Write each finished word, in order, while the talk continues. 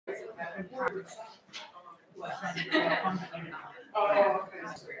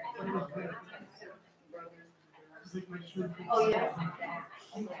Oh, yeah.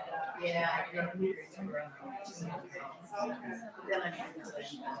 Yeah.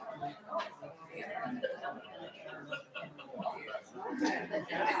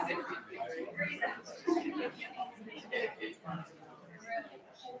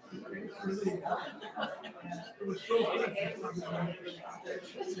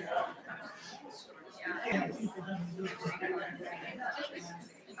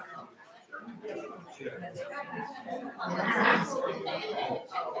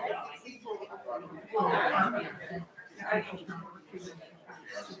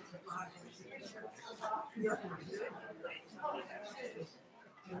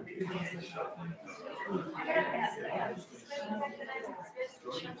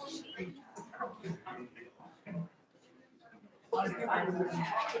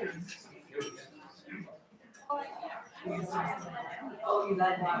 Oh, you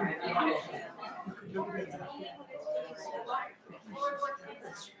like that?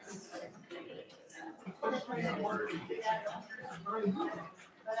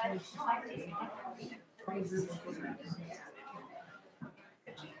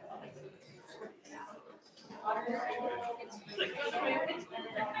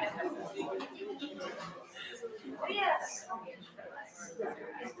 Yes.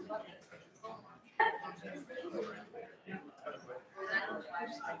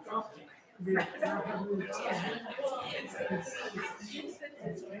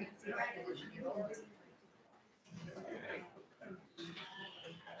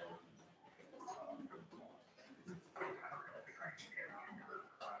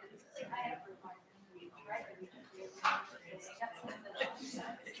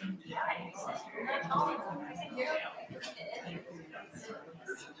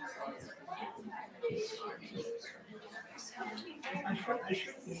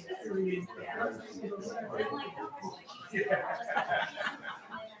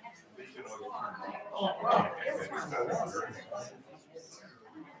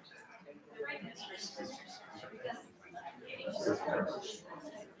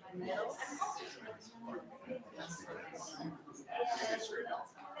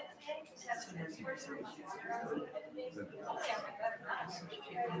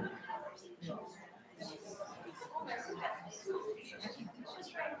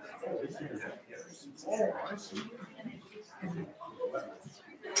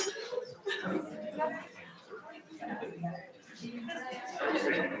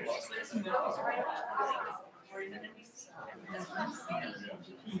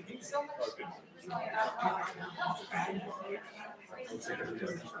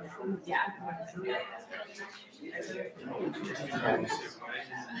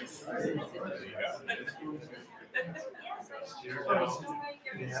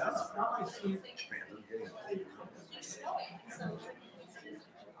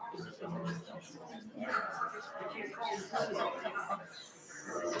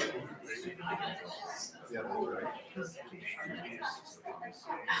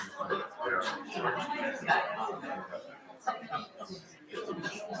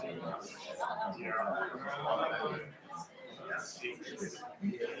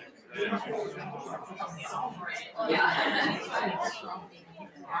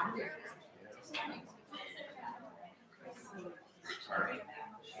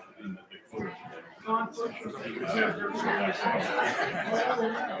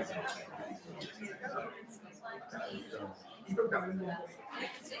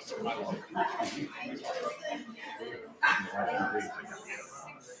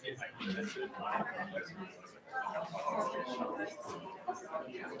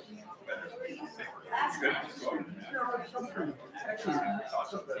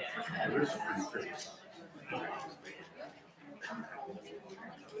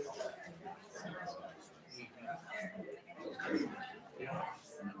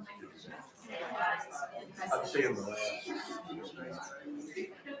 I'd say in the last.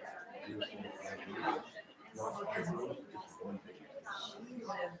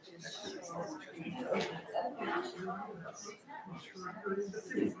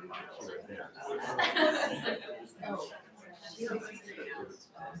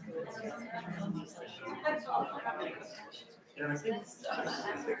 And I think it's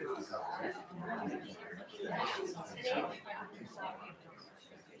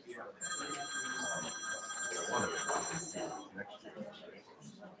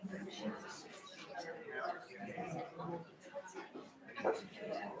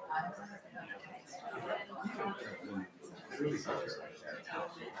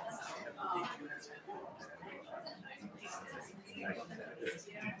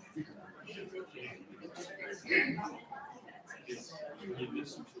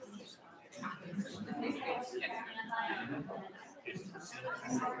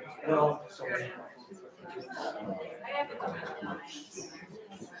Well, so.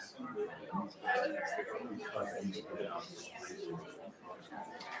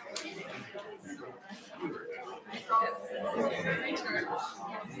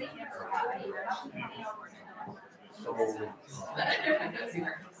 So,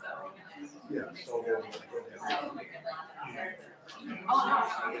 yeah, so.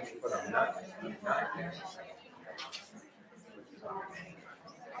 But I'm not.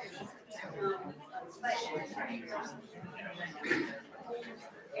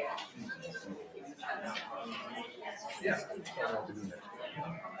 Yeah.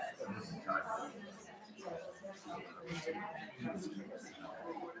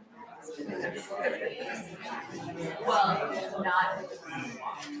 Well, not.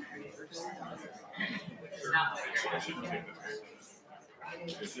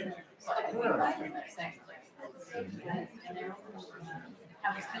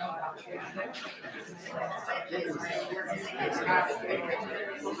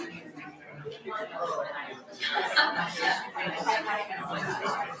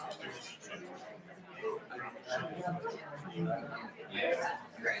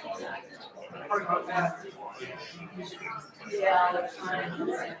 Yeah, that's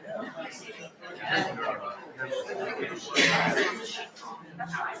fine.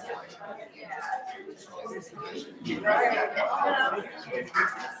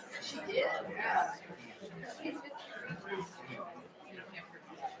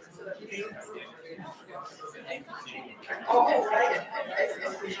 Oh, right.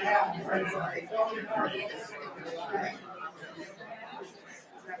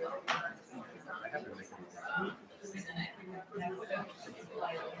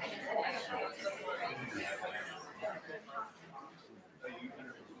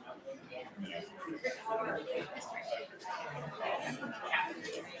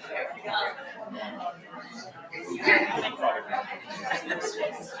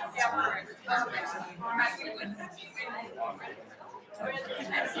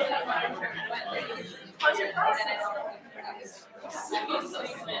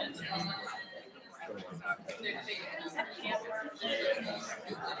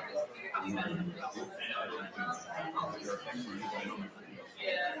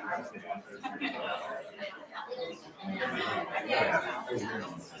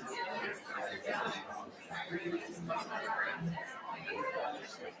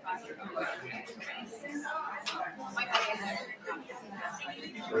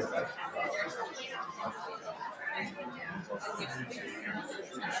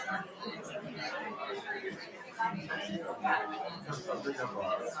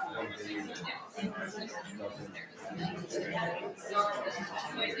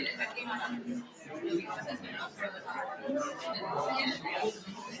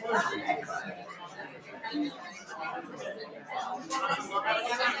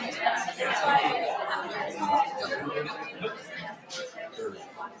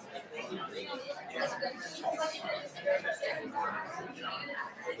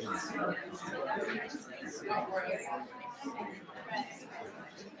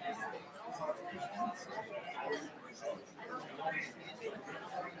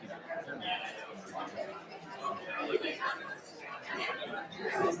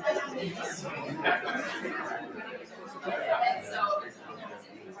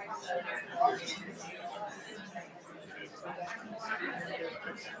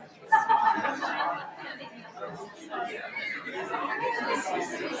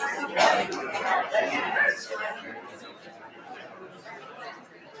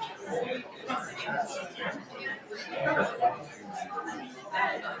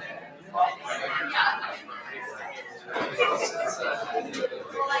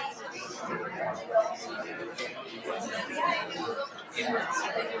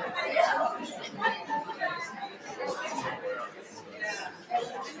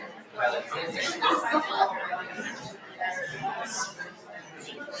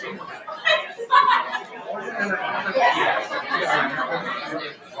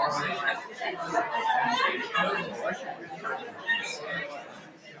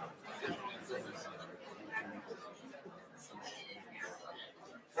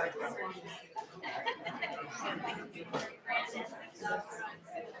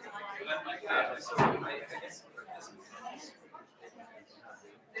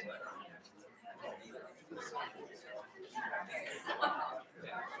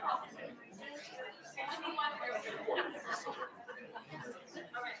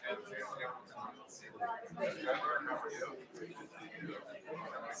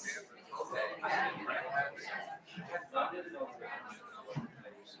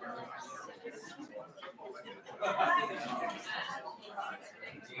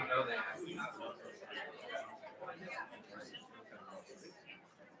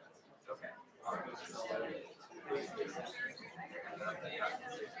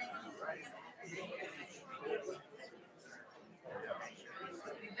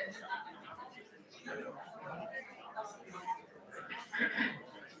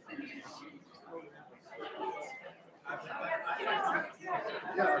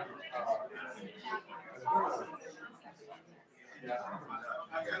 Yeah. Yeah.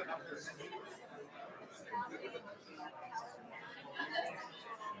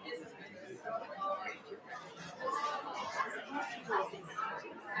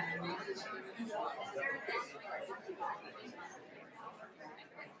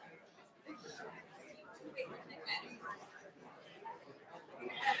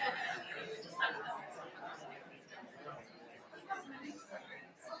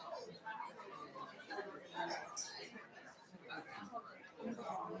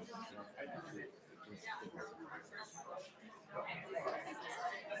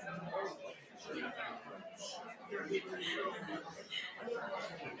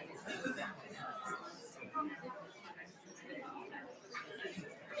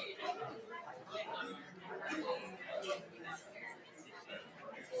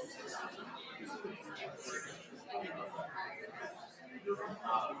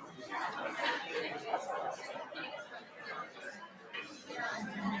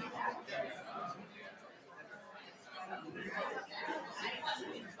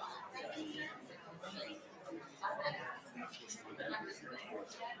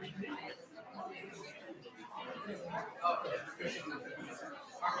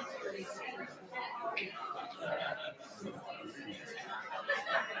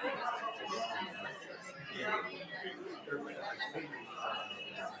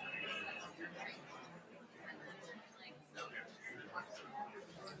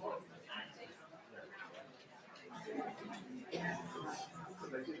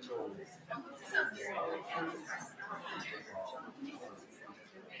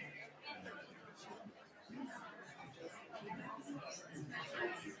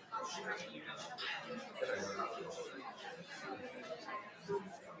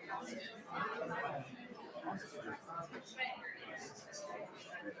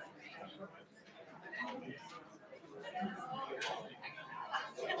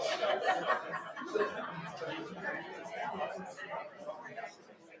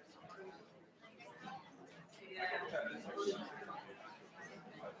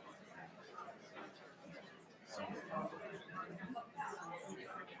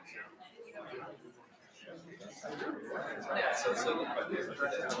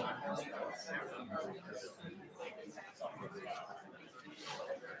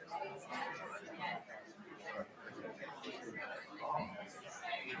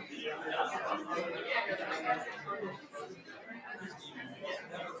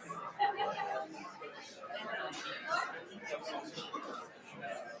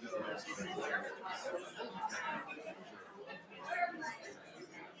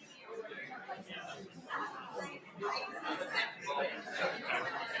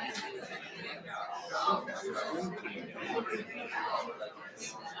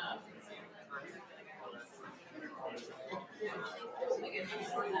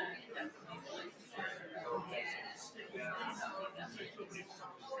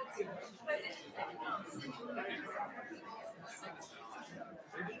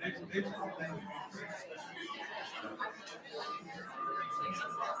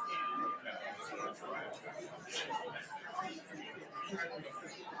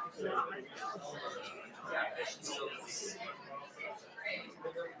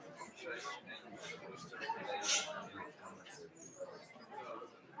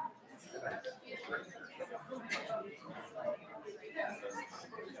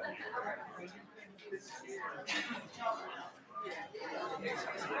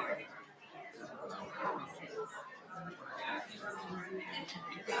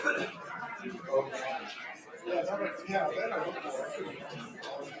 Yeah, that I look for.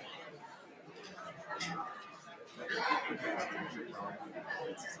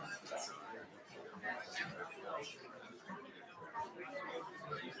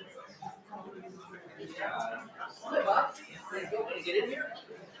 Hey, Bob, you want to get in here?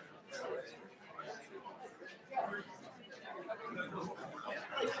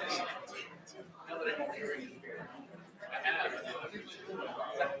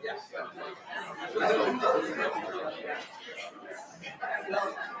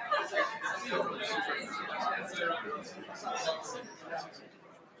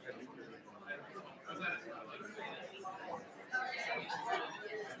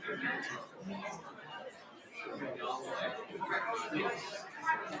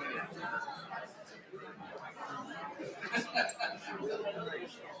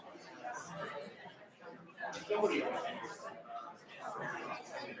 Somebody.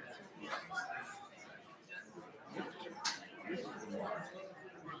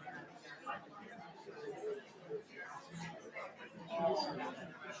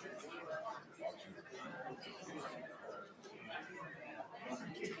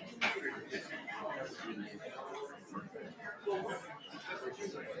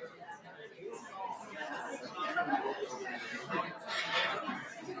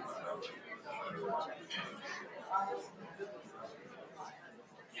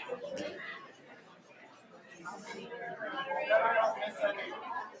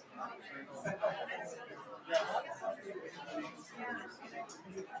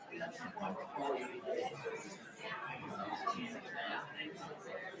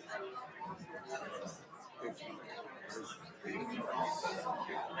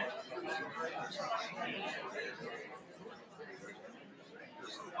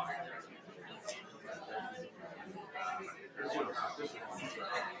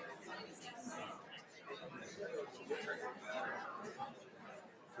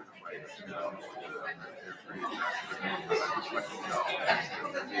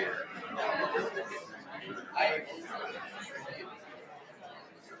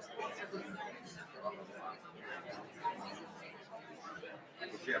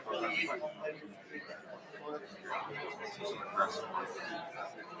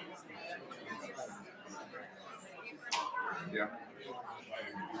 Yeah.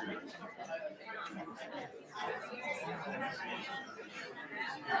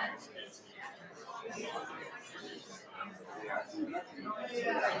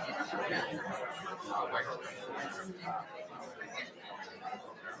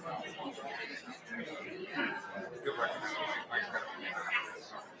 Good luck.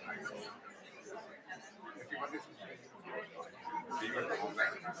 If you want this, do you want the whole thing?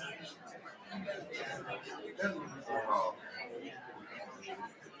 Oh.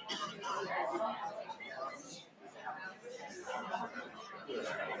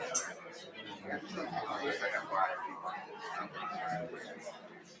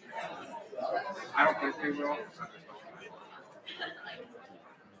 I don't think they will.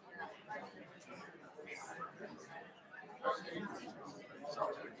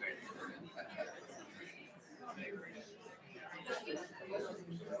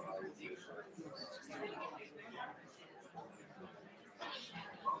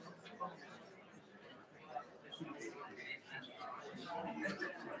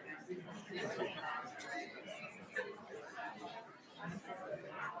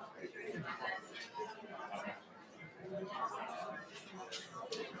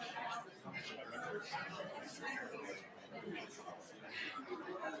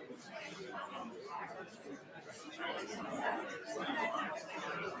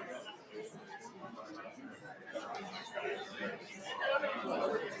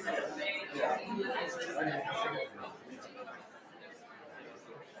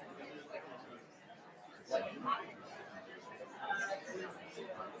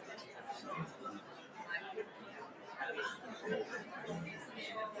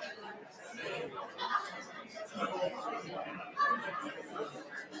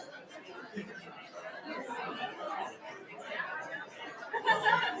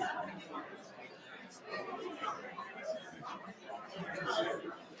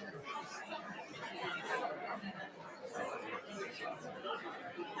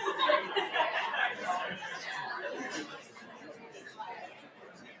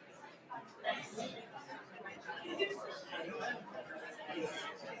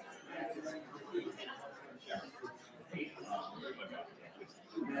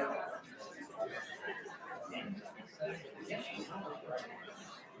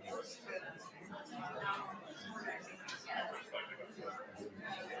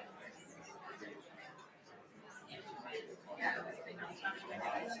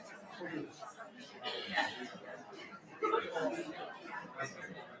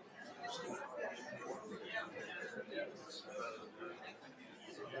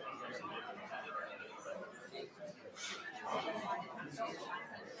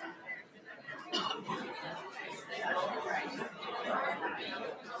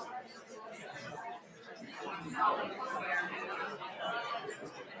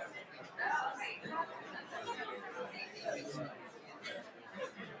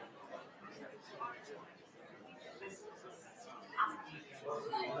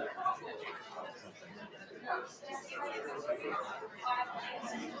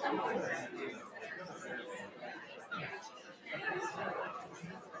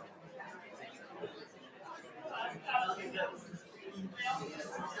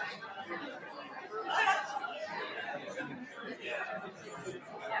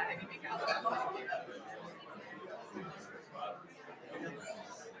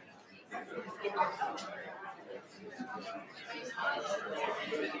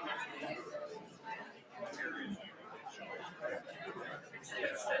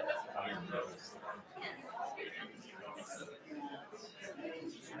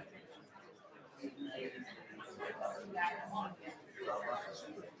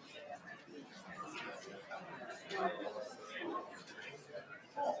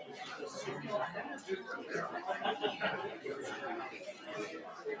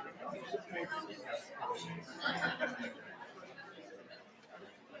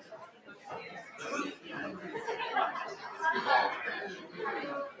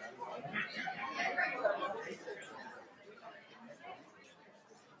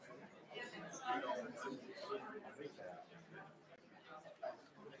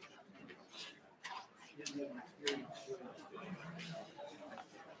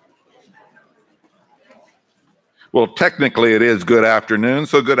 Well, technically it is good afternoon,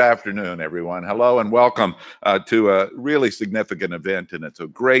 so good afternoon, everyone. Hello and welcome to a really significant event, and it's a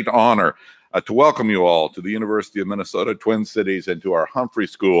great honor to welcome you all to the University of Minnesota Twin Cities and to our Humphrey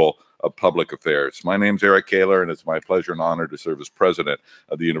School of Public Affairs. My name's Eric Kaler, and it's my pleasure and honor to serve as president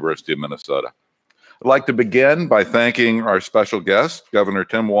of the University of Minnesota. I'd like to begin by thanking our special guests, Governor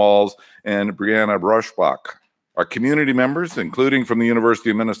Tim Walz and Brianna Brushbach. Our community members, including from the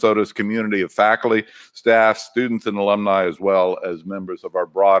University of Minnesota's community of faculty, staff, students, and alumni, as well as members of our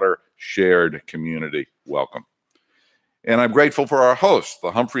broader shared community. Welcome. And I'm grateful for our host, the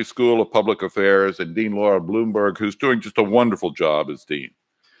Humphrey School of Public Affairs, and Dean Laura Bloomberg, who's doing just a wonderful job as dean.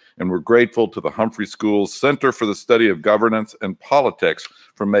 And we're grateful to the Humphrey School's Center for the Study of Governance and Politics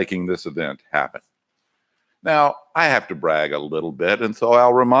for making this event happen. Now, I have to brag a little bit, and so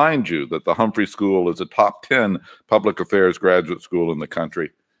I'll remind you that the Humphrey School is a top 10 public affairs graduate school in the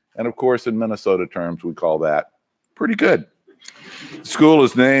country. And of course, in Minnesota terms, we call that pretty good. The school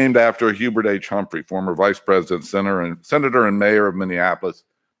is named after Hubert H. Humphrey, former vice president, senator, and mayor of Minneapolis.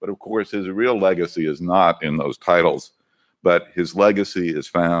 But of course, his real legacy is not in those titles, but his legacy is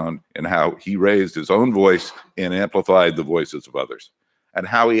found in how he raised his own voice and amplified the voices of others, and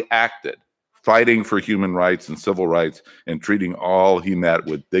how he acted, fighting for human rights and civil rights and treating all he met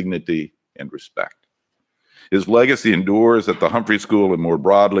with dignity and respect. His legacy endures at the Humphrey School and more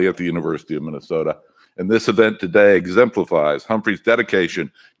broadly at the University of Minnesota. And this event today exemplifies Humphrey's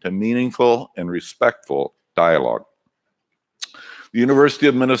dedication to meaningful and respectful dialogue. The University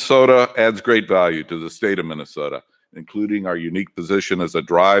of Minnesota adds great value to the state of Minnesota, including our unique position as a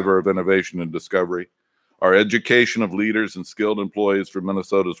driver of innovation and discovery, our education of leaders and skilled employees for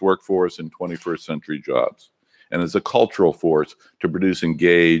Minnesota's workforce in 21st century jobs, and as a cultural force to produce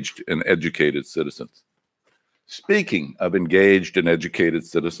engaged and educated citizens. Speaking of engaged and educated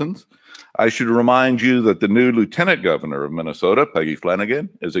citizens, I should remind you that the new Lieutenant Governor of Minnesota, Peggy Flanagan,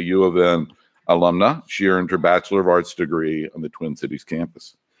 is a U of M alumna. She earned her Bachelor of Arts degree on the Twin Cities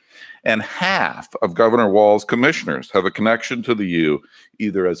campus. And half of Governor Walz's commissioners have a connection to the U,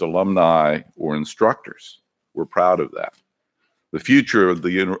 either as alumni or instructors. We're proud of that. The future of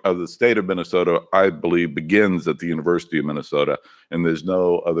the state of Minnesota, I believe, begins at the University of Minnesota, and there's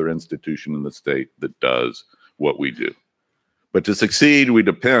no other institution in the state that does what we do. But to succeed, we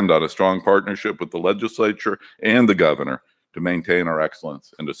depend on a strong partnership with the legislature and the governor to maintain our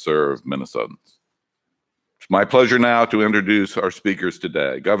excellence and to serve Minnesotans. It's my pleasure now to introduce our speakers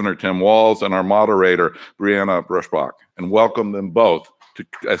today, Governor Tim Walz and our moderator, Brianna Brushbach, and welcome them both to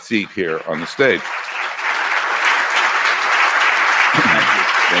a seat here on the stage.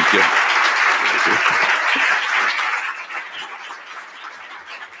 Thank you.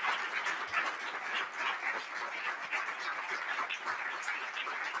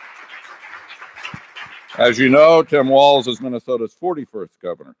 As you know, Tim Walz is Minnesota's 41st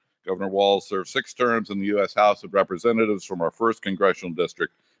governor. Governor Walz served 6 terms in the U.S. House of Representatives from our 1st congressional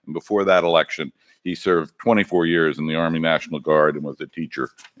district, and before that election, he served 24 years in the Army National Guard and was a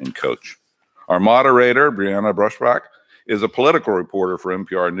teacher and coach. Our moderator, Brianna Brushbach, is a political reporter for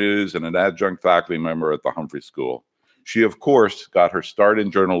NPR News and an adjunct faculty member at the Humphrey School. She, of course, got her start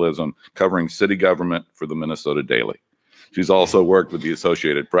in journalism covering city government for the Minnesota Daily. She's also worked with the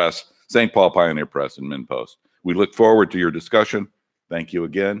Associated Press, St. Paul Pioneer Press, and MinnPost. We look forward to your discussion. Thank you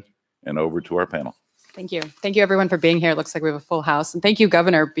again, and over to our panel. Thank you. Thank you, everyone, for being here. It looks like we have a full house. And thank you,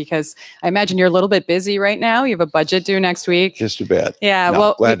 Governor, because I imagine you're a little bit busy right now. You have a budget due next week. Just a bit. Yeah, no,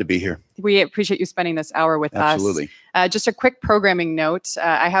 well, glad to be here. We appreciate you spending this hour with Absolutely. us. Just a quick programming note.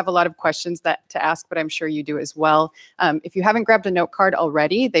 I have a lot of questions to ask, but I'm sure you do as well. If you haven't grabbed a note card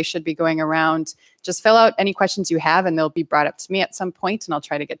already, they should be going around. Just fill out any questions you have, and they'll be brought up to me at some point, and I'll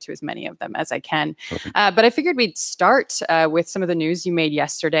try to get to as many of them as I can. But I figured we'd start with some of the news you made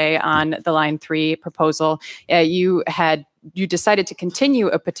yesterday on the Line 3 proposal. You decided to continue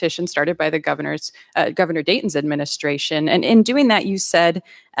a petition started by the Governor Dayton's administration, and in doing that, you said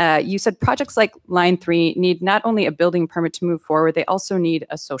projects like Line 3 need not only a building permit to move forward, they also need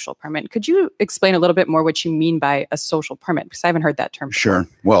a social permit. Could you explain a little bit more what you mean by a social permit? Because I haven't heard that term before. Sure.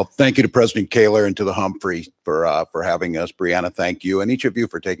 Well, thank you to President Kaler and to the Humphrey for having us. Brianna, thank you, and each of you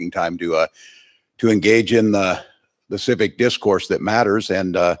for taking time to engage in the civic discourse that matters.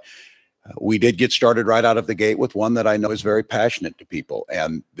 And we did get started right out of the gate with one that I know is very passionate to people,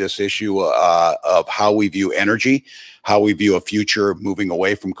 and this issue of how we view energy, how we view a future moving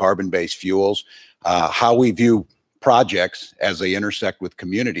away from carbon-based fuels, how we view projects as they intersect with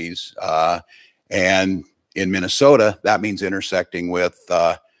communities. And in Minnesota, that means intersecting with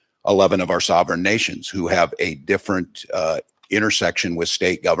 11 of our sovereign nations who have a different intersection with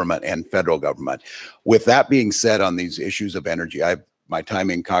state government and federal government. With that being said, on these issues of energy, my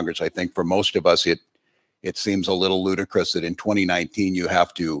time in Congress, I think for most of us, it seems a little ludicrous that in 2019 you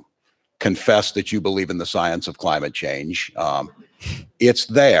have to confess that you believe in the science of climate change. It's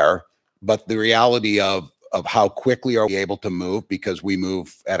there, but the reality of how quickly are we able to move, because we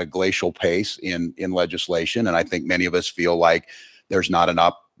move at a glacial pace in legislation, and I think many of us feel like there's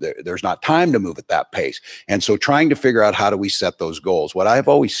not time to move at that pace. And so trying to figure out how do we set those goals. What I've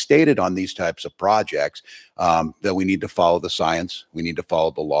always stated on these types of projects, that we need to follow the science, we need to follow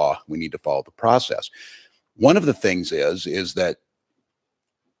the law, we need to follow the process. One of the things is that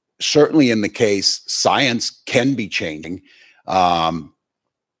certainly in the case, science can be changing,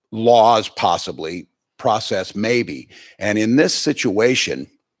 laws possibly, process maybe. And in this situation,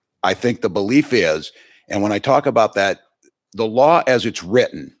 I think the belief is, and when I talk about that, the law as it's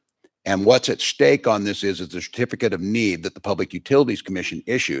written and what's at stake on this is the certificate of need that the Public Utilities Commission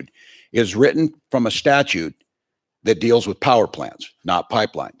issued is written from a statute that deals with power plants, not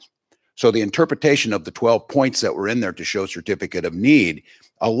pipelines. So the interpretation of the 12 points that were in there to show certificate of need,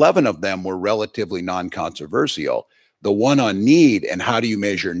 11 of them were relatively non-controversial. The one on need and how do you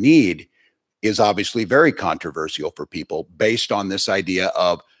measure need is obviously very controversial for people based on this idea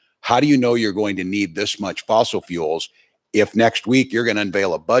of how do you know you're going to need this much fossil fuels if next week you're going to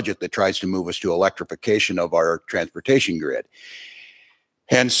unveil a budget that tries to move us to electrification of our transportation grid.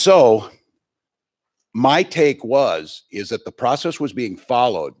 And so my take is that the process was being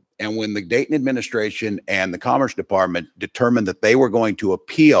followed. And when the Dayton administration and the Commerce Department determined that they were going to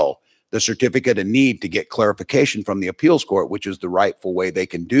appeal the certificate of need to get clarification from the appeals court, which is the rightful way they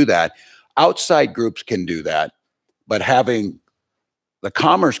can do that, outside groups can do that, but having the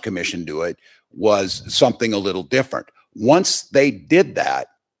Commerce Commission do it was something a little different. Once they did that,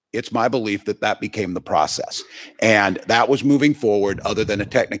 it's my belief that that became the process. And that was moving forward other than a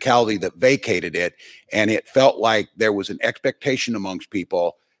technicality that vacated it. And it felt like there was an expectation amongst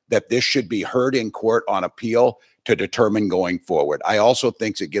people that this should be heard in court on appeal to determine going forward. I also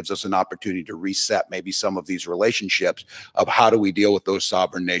think it gives us an opportunity to reset maybe some of these relationships of how do we deal with those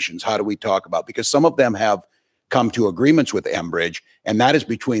sovereign nations? How do we talk about, because some of them have come to agreements with Enbridge, and that is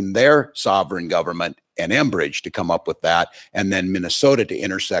between their sovereign government and Enbridge to come up with that, and then Minnesota to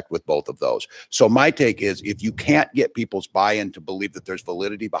intersect with both of those. So my take is if you can't get people's buy-in to believe that there's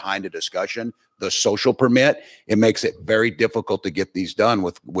validity behind a discussion, the social permit, it makes it very difficult to get these done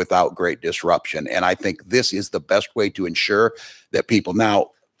without great disruption. And I think this is the best way to ensure that people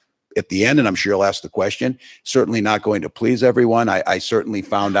now, at the end, and I'm sure you'll ask the question, certainly not going to please everyone. I certainly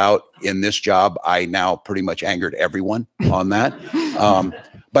found out in this job, I now pretty much angered everyone on that.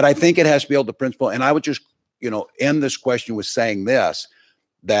 But I think it has to be able to principle. And I would just, end this question with saying this,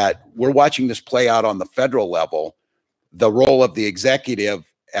 that we're watching this play out on the federal level, the role of the executive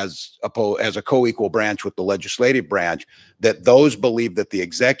as a co-equal branch with the legislative branch, that those believe that the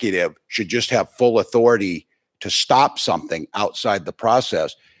executive should just have full authority to stop something outside the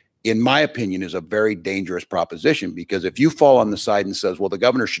process, in my opinion, is a very dangerous proposition, because if you fall on the side and says, well, the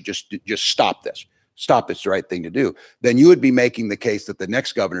governor should just stop this, it's the right thing to do, then you would be making the case that the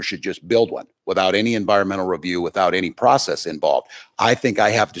next governor should just build one without any environmental review, without any process involved. I think I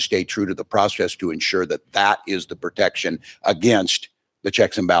have to stay true to the process to ensure that that is the protection against the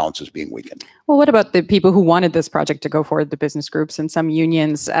checks and balances being weakened. Well, what about the people who wanted this project to go forward, the business groups and some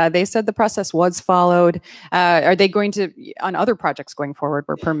unions? They said the process was followed. Are they going to, on other projects going forward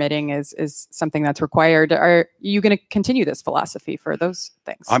where permitting is something that's required, are you going to continue this philosophy for those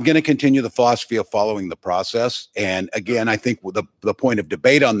things? I'm going to continue the philosophy of following the process. And again, I think the point of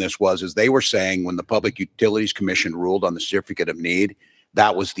debate on this is they were saying when the Public Utilities Commission ruled on the certificate of need,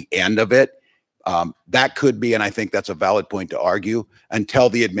 that was the end of it. That could be, and I think that's a valid point to argue, until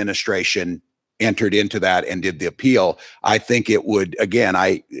the administration entered into that and did the appeal. I think it would, again,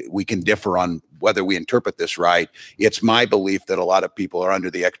 we can differ on whether we interpret this right. It's my belief that a lot of people are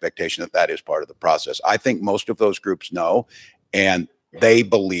under the expectation that that is part of the process. I think most of those groups know, and they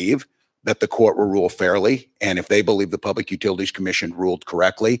believe that the court will rule fairly. And if they believe the Public Utilities Commission ruled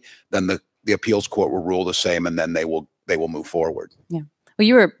correctly, then the appeals court will rule the same, and then they will move forward. Yeah. Well,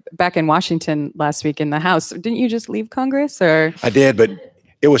 you were back in Washington last week in the House. Didn't you just leave Congress, or? I did, but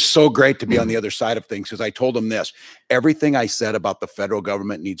it was so great to be on the other side of things, because I told them this: everything I said about the federal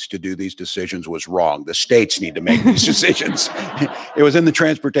government needs to do these decisions was wrong. The states need to make these decisions. It was in the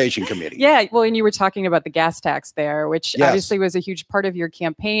Transportation Committee. Yeah, well, and you were talking about the gas tax there, which Yes. obviously was a huge part of your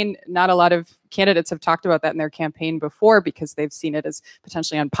campaign. Not a lot of candidates have talked about that in their campaign before because they've seen it as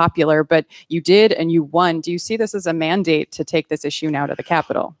potentially unpopular, but you did and you won. Do you see this as a mandate to take this issue now to the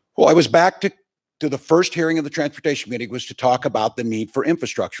Capitol? Well, I was back to to the first hearing of the Transportation Committee was to talk about the need for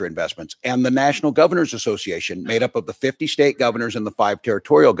infrastructure investments. And the National Governors Association, made up of the 50 state governors and the 5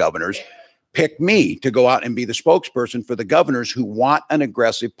 territorial governors, picked me to go out and be the spokesperson for the governors who want an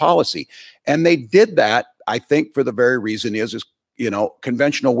aggressive policy. And they did that, I think, for the very reason is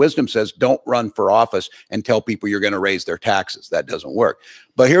conventional wisdom says don't run for office and tell people you're going to raise their taxes. That doesn't work.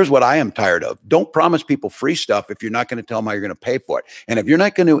 But here's what I am tired of. Don't promise people free stuff if you're not going to tell them how you're going to pay for it. And if you're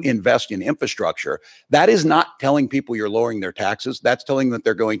not going to invest in infrastructure, that is not telling people you're lowering their taxes. That's telling them that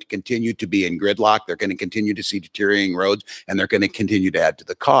they're going to continue to be in gridlock. They're going to continue to see deteriorating roads, and they're going to continue to add to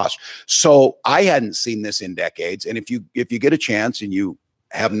the cost. So I hadn't seen this in decades. And if you get a chance and you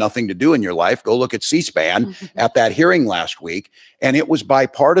have nothing to do in your life, go look at C-SPAN at that hearing last week. And it was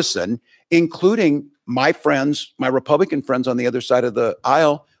bipartisan, including my friends, my Republican friends on the other side of the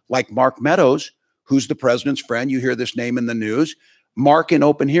aisle, like Mark Meadows, who's the president's friend. You hear this name in the news. Mark in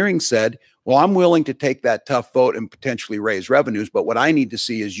open hearing said, well, I'm willing to take that tough vote and potentially raise revenues. But what I need to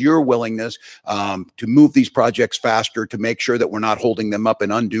see is your willingness to move these projects faster, to make sure that we're not holding them up in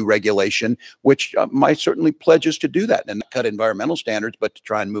undue regulation, which my certainly pledges to do that and not cut environmental standards, but to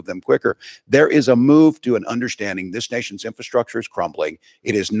try and move them quicker. There is a move to an understanding this nation's infrastructure is crumbling.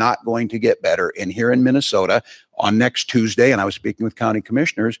 It is not going to get better. And here in Minnesota on next Tuesday, and I was speaking with county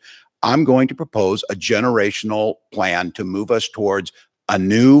commissioners, I'm going to propose a generational plan to move us towards a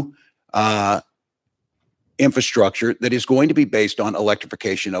new infrastructure that is going to be based on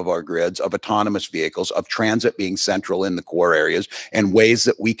electrification of our grids, of autonomous vehicles, of transit being central in the core areas, and ways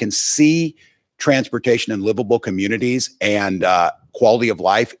that we can see transportation in livable communities and quality of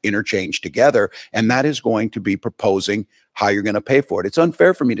life interchange together. And that is going to be proposing how you're going to pay for it. It's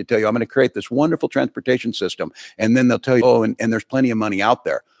unfair for me to tell you I'm going to create this wonderful transportation system, and then they'll tell you, oh, and there's plenty of money out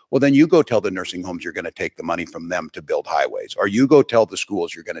there. Well, then you go tell the nursing homes you're going to take the money from them to build highways, or you go tell the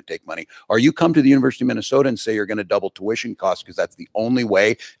schools you're going to take money, or you come to the University of Minnesota and say you're going to double tuition costs because that's the only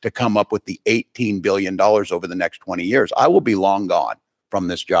way to come up with the $18 billion over the next 20 years. I will be long gone from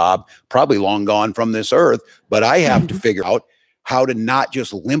this job, probably long gone from this earth, but I have to figure out how to not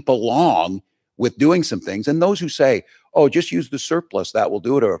just limp along with doing some things. And those who say, oh, just use the surplus, that will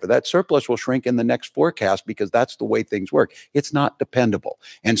do it, or that surplus will shrink in the next forecast because that's the way things work. It's not dependable.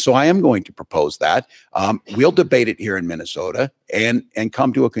 And so I am going to propose that. We'll debate it here in Minnesota and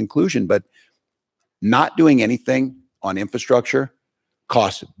come to a conclusion, but not doing anything on infrastructure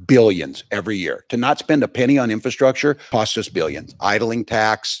costs billions every year. To not spend a penny on infrastructure costs us billions. Idling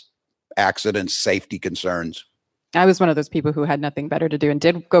tax, accidents, safety concerns. I was one of those people who had nothing better to do and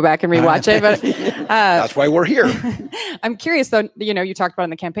did go back and rewatch it. But that's why we're here. I'm curious, though, you talked about it in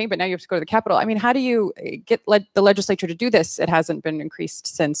the campaign, but now you have to go to the Capitol. I mean, how do you get the legislature to do this? It hasn't been increased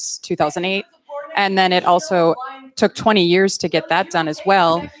since 2008. And then it also took 20 years to get that done as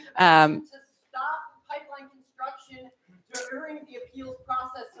well.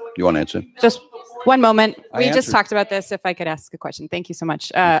 You want to answer? Just one moment. We just talked about this. If I could ask a question. Thank you so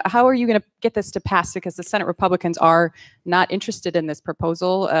much. How are you going to get this to pass? Because the Senate Republicans are not interested in this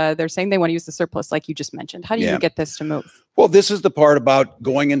proposal. They're saying they want to use the surplus like you just mentioned. How do you get this to move? Well, this is the part about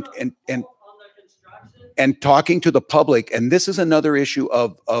going and talking to the public. And this is another issue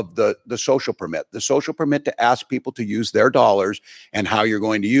of the social permit. The social permit to ask people to use their dollars and how you're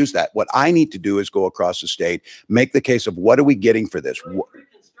going to use that. What I need to do is go across the state, make the case of what are we getting for this?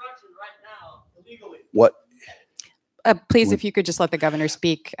 What? Please, if you could just let the governor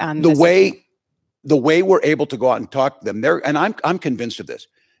speak on the way we're able to go out and talk to them there. And I'm convinced of this.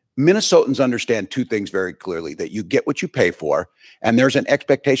 Minnesotans understand two things very clearly, that you get what you pay for, and there's an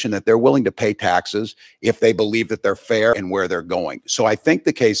expectation that they're willing to pay taxes if they believe that they're fair and where they're going. So I think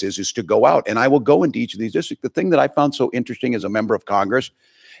the case is to go out, and I will go into each of these districts. The thing that I found so interesting as a member of Congress,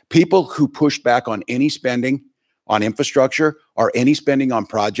 people who push back on any spending on infrastructure or any spending on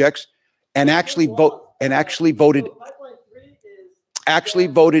projects and actually voted.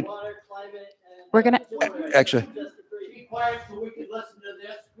 We're going to actually. Be quiet so we can listen to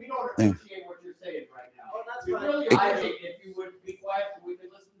this. We don't appreciate what you're saying right now. We really appreciate if you would be quiet so we can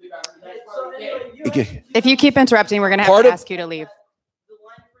listen to the government. That's part if you keep interrupting, we're going to have to ask you to leave.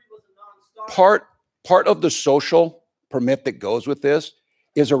 Part of the social permit that goes with this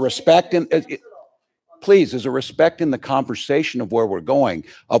is a respect in is a respect in the conversation of where we're going,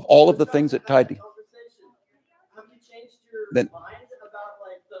 of all of the things that tied to. Have you changed your mind about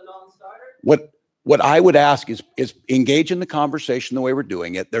like the non-starter? What I would ask is engage in the conversation the way we're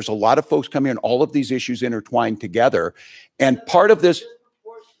doing it. There's a lot of folks coming in, all of these issues intertwined together. And part of this.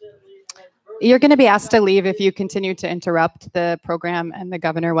 You're going to be asked to leave if you continue to interrupt the program and the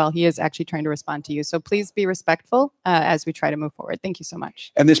governor while he is actually trying to respond to you. So please be respectful as we try to move forward. Thank you so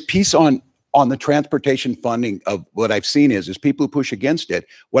much. And this piece on on the transportation funding of what I've seen is people who push against it.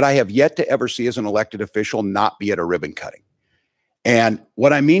 What I have yet to ever see as an elected official not be at a ribbon cutting. And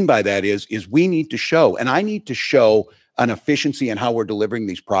what I mean by that is we need to show, and I need to show an efficiency in how we're delivering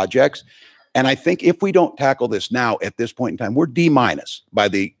these projects. And I think if we don't tackle this now at this point in time, we're D- by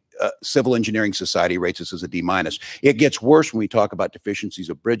the Civil Engineering Society rates us as a D-. It gets worse when we talk about deficiencies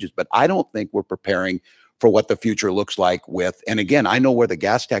of bridges, but I don't think we're preparing for what the future looks like with, and again, I know where the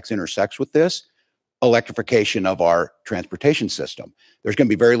gas tax intersects with this, electrification of our transportation system. There's going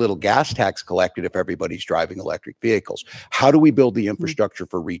to be very little gas tax collected if everybody's driving electric vehicles. How do we build the infrastructure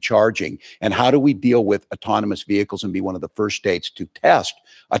for recharging? And how do we deal with autonomous vehicles and be one of the first states to test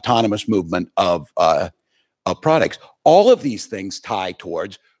autonomous movement of products? All of these things tie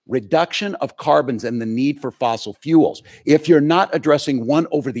towards reduction of carbons and the need for fossil fuels. If you're not addressing one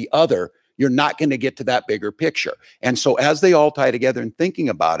over the other, you're not going to get to that bigger picture. And so as they all tie together and thinking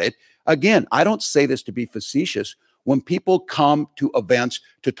about it, again, I don't say this to be facetious. When people come to events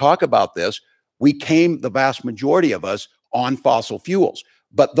to talk about this, we came, the vast majority of us, on fossil fuels.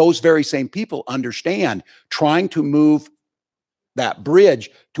 But those very same people understand trying to move that bridge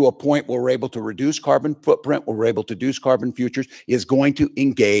to a point where we're able to reduce carbon footprint, where we're able to reduce carbon futures, is going to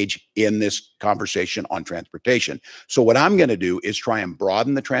engage in this conversation on transportation. So what I'm going to do is try and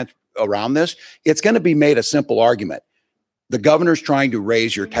broaden the around this. It's going to be made a simple argument. The governor's trying to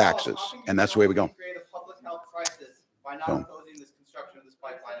raise your taxes, and that's the way we go. Create a public health crisis by not opposing this construction of this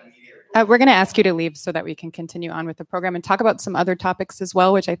pipeline immediately. We're going to ask you to leave so that we can continue on with the program and talk about some other topics as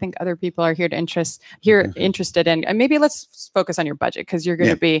well, which I think other people are here to interested in. And maybe let's focus on your budget, because you're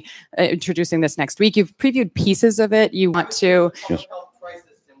going to be introducing this next week. You've previewed pieces of it. You want to. Public health crisis,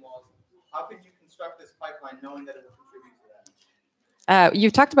 Tim Walz. How could you construct this pipeline knowing that it will contribute to that?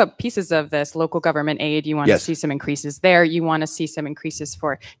 You've talked about pieces of this, local government aid. You want to see some increases there. You want to see some increases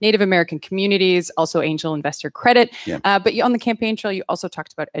for Native American communities, also angel investor credit. But on the campaign trail, you also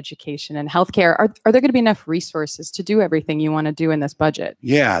talked about education and healthcare. Are there going to be enough resources to do everything you want to do in this budget?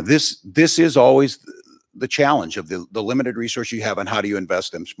 Yeah, this is always the challenge of the limited resource you have and how do you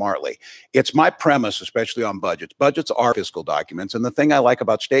invest them smartly. It's my premise, especially on budgets. Budgets are fiscal documents. And the thing I like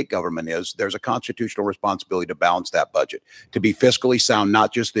about state government is there's a constitutional responsibility to balance that budget, to be fiscally sound,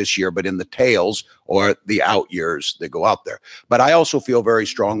 not just this year, but in the tails or the out years that go out there. But I also feel very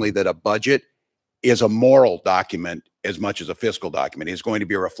strongly that a budget is a moral document as much as a fiscal document. It's going to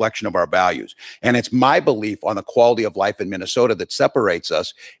be a reflection of our values. And it's my belief on the quality of life in Minnesota that separates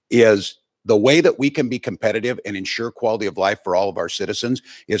us is the way that we can be competitive and ensure quality of life for all of our citizens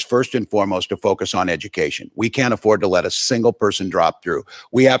is first and foremost to focus on education. We can't afford to let a single person drop through.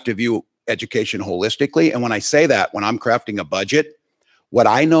 We have to view education holistically. And when I say that, when I'm crafting a budget, what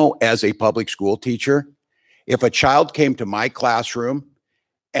I know as a public school teacher, if a child came to my classroom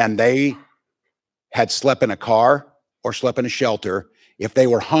and they had slept in a car or slept in a shelter, if they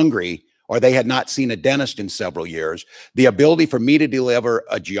were hungry, or they had not seen a dentist in several years, the ability for me to deliver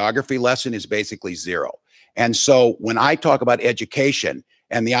a geography lesson is basically zero. And so when I talk about education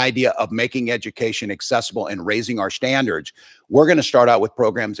and the idea of making education accessible and raising our standards, we're going to start out with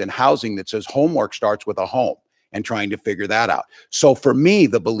programs in housing that says homework starts with a home and trying to figure that out. So for me,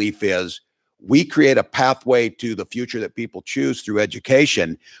 the belief is we create a pathway to the future that people choose through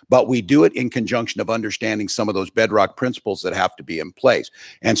education, but we do it in conjunction of understanding some of those bedrock principles that have to be in place.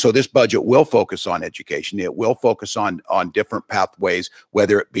 And so this budget will focus on education. It will focus on different pathways,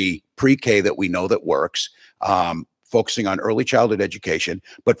 whether it be pre-K that we know that works, focusing on early childhood education,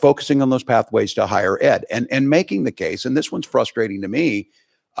 but focusing on those pathways to higher ed and making the case, and this one's frustrating to me,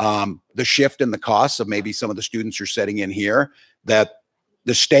 the shift in the costs of maybe some of the students you're setting in here, that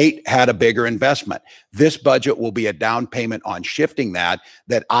the state had a bigger investment. This budget will be a down payment on shifting that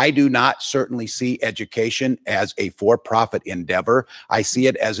I do not certainly see education as a for-profit endeavor. I see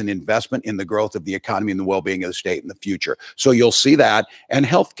it as an investment in the growth of the economy and the well-being of the state in the future. So you'll see that. And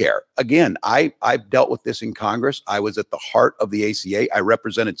healthcare. Again, I've dealt with this in Congress. I was at the heart of the ACA. I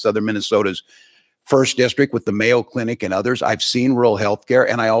represented Southern Minnesota's first district with the Mayo Clinic and others. I've seen rural healthcare,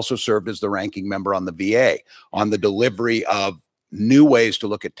 and I also served as the ranking member on the VA on the delivery of new ways to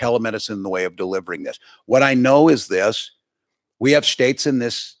look at telemedicine in the way of delivering this. What I know is this: we have states in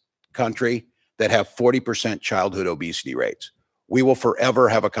this country that have 40% childhood obesity rates. We will forever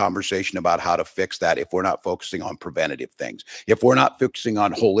have a conversation about how to fix that if we're not focusing on preventative things. If we're not focusing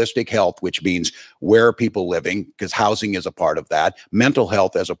on holistic health, which means where are people living, because housing is a part of that, mental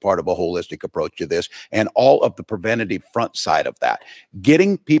health as a part of a holistic approach to this, and all of the preventative front side of that.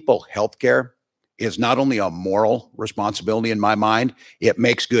 Getting people healthcare is not only a moral responsibility in my mind, it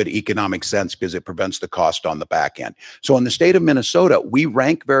makes good economic sense because it prevents the cost on the back end. So in the state of Minnesota, we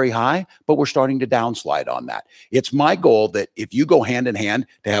rank very high, but we're starting to downslide on that. It's my goal that if you go hand in hand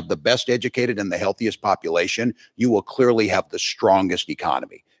to have the best educated and the healthiest population, you will clearly have the strongest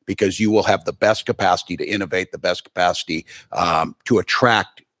economy because you will have the best capacity to innovate, the best capacity to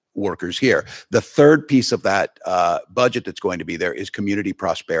attract workers here. The third piece of that budget that's going to be there is community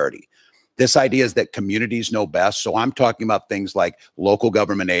prosperity. This idea is that communities know best. So I'm talking about things like local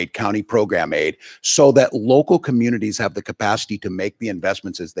government aid, county program aid, so that local communities have the capacity to make the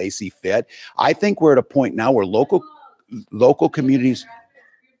investments as they see fit. I think we're at a point now where local communities,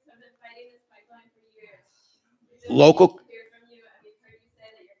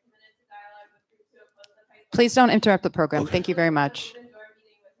 Please don't interrupt the program. Thank you very much.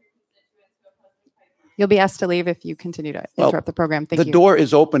 You'll be asked to leave if you continue to interrupt the program. Thank you. The door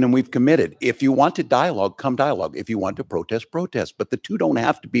is open and we've committed. If you want to dialogue, come dialogue. If you want to protest, protest. But the two don't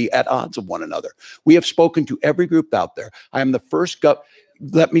have to be at odds of one another. We have spoken to every group out there. I am the first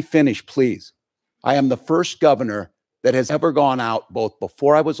let me finish, please. I am the first governor that has ever gone out, both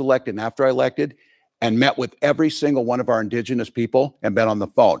before I was elected and after I elected, and met with every single one of our indigenous people and been on the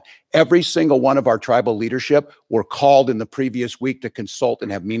phone. Every single one of our tribal leadership were called in the previous week to consult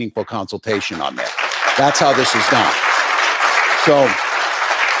and have meaningful consultation on that. That's how this is done. So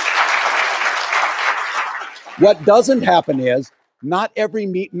what doesn't happen is not every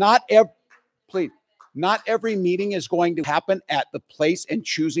meeting is going to happen at the place and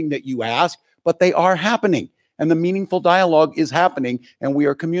choosing that you ask, but they are happening. And the meaningful dialogue is happening and we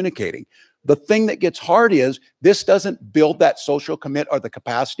are communicating. The thing that gets hard is this doesn't build that social commit or the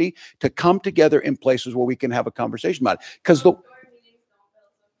capacity to come together in places where we can have a conversation about it. Because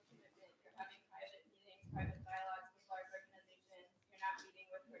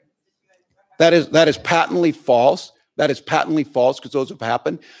that is patently false. That is patently false because those have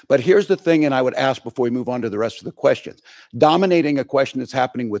happened. But here's the thing, and I would ask before we move on to the rest of the questions. Dominating a question that's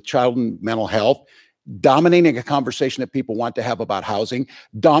happening with child and mental health, dominating a conversation that people want to have about housing,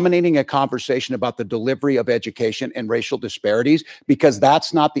 dominating a conversation about the delivery of education and racial disparities, because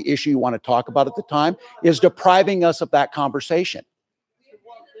that's not the issue you want to talk about at the time, is depriving us of that conversation.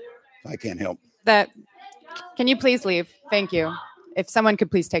 I can't help. Can you please leave? Thank you. If someone could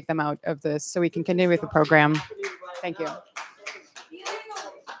please take them out of this so we can continue with the program. Thank you.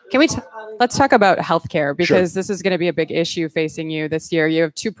 Let's talk about healthcare, because this is going to be a big issue facing you this year. You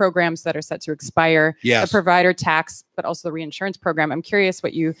have two programs that are set to expire, the provider tax, but also the reinsurance program. I'm curious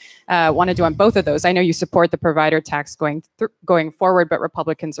what you want to do on both of those. I know you support the provider tax going forward, but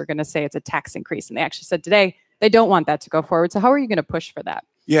Republicans are going to say it's a tax increase. And they actually said today they don't want that to go forward. So how are you going to push for that?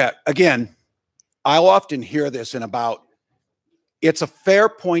 Yeah, again, I'll often hear this it's a fair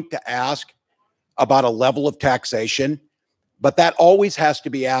point to ask about a level of taxation, but that always has to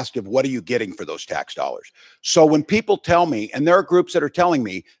be asked of what are you getting for those tax dollars? So when people tell me, and there are groups that are telling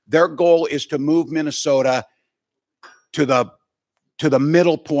me their goal is to move Minnesota to the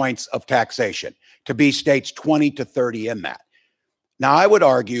middle points of taxation, to be states 20 to 30 in that. Now, I would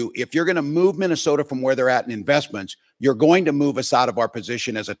argue if you're going to move Minnesota from where they're at in investments, you're going to move us out of our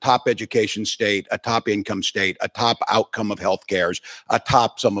position as a top education state, a top income state, a top outcome of healthcare, a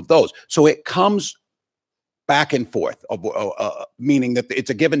top some of those. So it comes back and forth, meaning that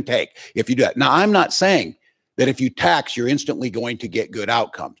it's a give and take if you do that. Now, I'm not saying that if you tax, you're instantly going to get good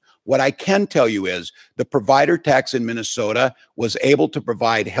outcomes. What I can tell you is the provider tax in Minnesota was able to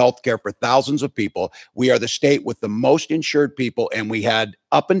provide health care for thousands of people. We are the state with the most insured people, and we had,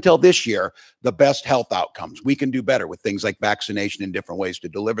 up until this year, the best health outcomes. We can do better with things like vaccination and different ways to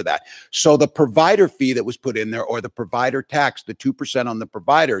deliver that. So the provider fee that was put in there, or the provider tax, the 2% on the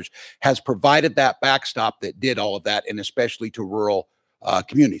providers, has provided that backstop that did all of that, and especially to rural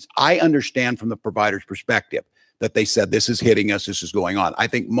communities. I understand from the provider's perspective that they said, this is hitting us, this is going on. I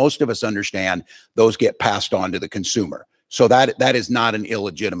think most of us understand those get passed on to the consumer. So that is not an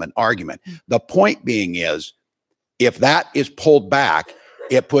illegitimate argument. The point being is, if that is pulled back,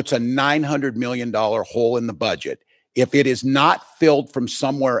 it puts a $900 million hole in the budget. If it is not filled from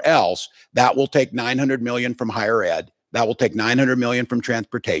somewhere else, that will take $900 million from higher ed. That will take $900 million from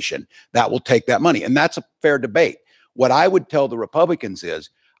transportation. That will take that money. And that's a fair debate. What I would tell the Republicans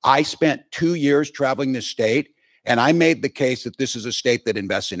is, I spent 2 years traveling this state, and I made the case that this is a state that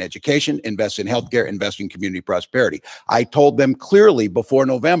invests in education, invests in healthcare, invests in community prosperity. I told them clearly before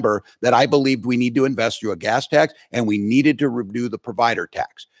November that I believed we need to invest through a gas tax and we needed to renew the provider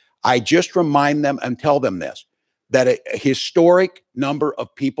tax. I just remind them and tell them this, that a historic number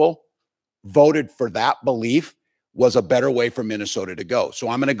of people voted for that belief was a better way for Minnesota to go. So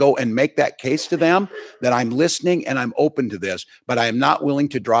I'm going to go and make that case to them that I'm listening and I'm open to this, but I am not willing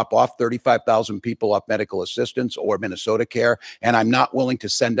to drop off 35,000 people off medical assistance or Minnesota Care. And I'm not willing to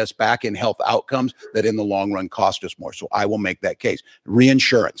send us back in health outcomes that in the long run cost us more. So I will make that case.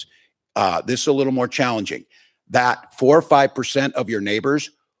 Reinsurance. This is a little more challenging. That 4 or 5% of your neighbors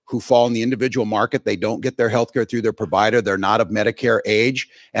who fall in the individual market, they don't get their health care through their provider, they're not of Medicare age,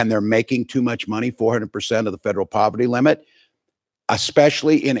 and they're making too much money, 400% of the federal poverty limit,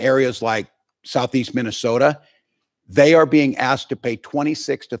 especially in areas like Southeast Minnesota, they are being asked to pay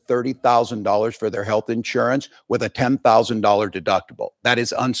 $26,000 to $30,000 for their health insurance with a $10,000 deductible. That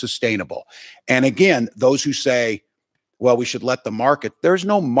is unsustainable. And again, those who say, well, we should let the market, there's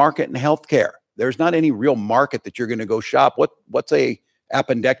no market in healthcare. There's not any real market that you're going to go shop. What's a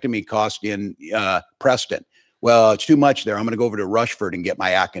appendectomy cost in Preston? Well, it's too much there. I'm going to go over to Rushford and get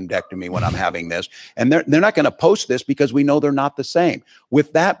my appendectomy when I'm having this. And they're not going to post this because we know they're not the same.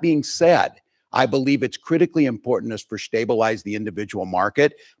 With that being said, I believe it's critically important for stabilize the individual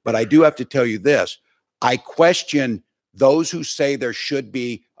market. But I do have to tell you this. I question those who say there should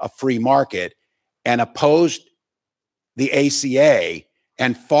be a free market and opposed the ACA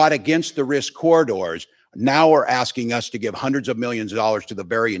and fought against the risk corridors. Now are asking us to give hundreds of millions of dollars to the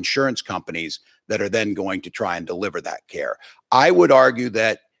very insurance companies that are then going to try and deliver that care. I would argue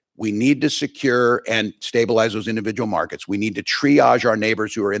that we need to secure and stabilize those individual markets. We need to triage our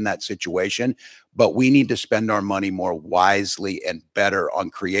neighbors who are in that situation, but we need to spend our money more wisely and better on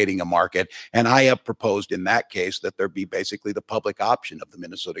creating a market. And I have proposed in that case that there be basically the public option of the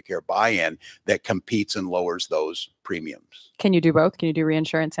Minnesota Care buy-in that competes and lowers those premiums. Can you do both? Can you do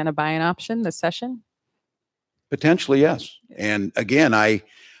reinsurance and a buy-in option this session? Potentially, yes. And again, I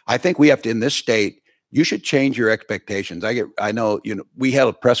think we have to, in this state, you should change your expectations. I know, we had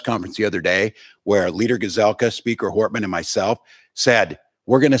a press conference the other day where Leader Gazelka, Speaker Hortman, and myself said,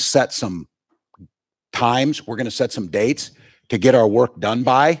 we're going to set some times, we're going to set some dates to get our work done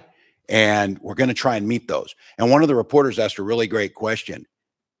by, and we're going to try and meet those. And one of the reporters asked a really great question.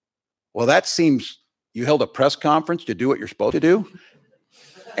 Well, that seems, you held a press conference to do what you're supposed to do?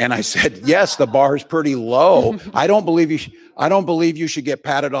 And I said, yes, the bar is pretty low. I don't believe you should get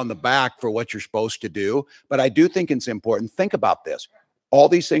patted on the back for what you're supposed to do. But I do think it's important. Think about this. All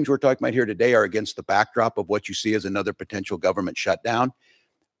these things we're talking about here today are against the backdrop of what you see as another potential government shutdown.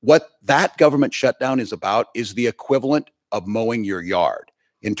 What that government shutdown is about is the equivalent of mowing your yard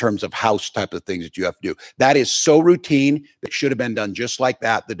in terms of house type of things that you have to do. That is so routine. That should have been done just like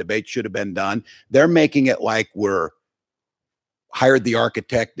that. The debate should have been done. They're making it like we're hired the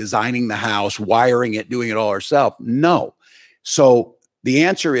architect, designing the house, wiring it, doing it all ourselves. No. So the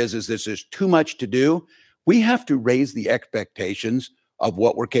answer is this is too much to do. We have to raise the expectations of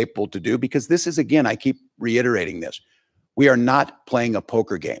what we're capable to do, because this is, again, I keep reiterating this. We are not playing a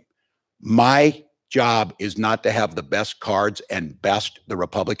poker game. My job is not to have the best cards and best the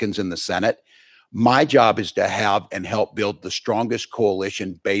Republicans in the Senate. My job is to have and help build the strongest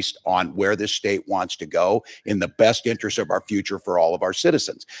coalition based on where this state wants to go in the best interest of our future for all of our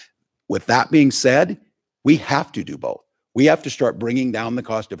citizens. With that being said, we have to do both. We have to start bringing down the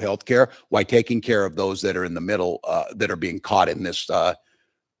cost of healthcare while taking care of those that are in the middle, that are being caught in this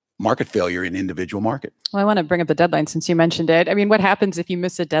market failure in individual market. Well, I want to bring up the deadline since you mentioned it. I mean, what happens if you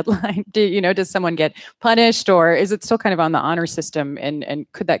miss a deadline? Does someone get punished, or is it still kind of on the honor system? And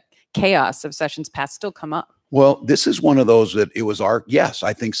could that chaos of sessions past still come up? Well, this is one of those that it was yes,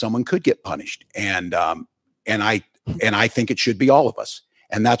 I think someone could get punished. And I think it should be all of us.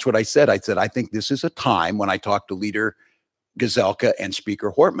 And that's what I said. I said, I think this is a time when I talked to Leader Gazelka and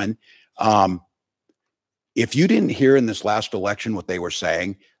Speaker Hortman. If you didn't hear in this last election what they were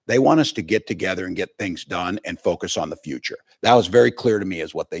saying, they want us to get together and get things done and focus on the future. That was very clear to me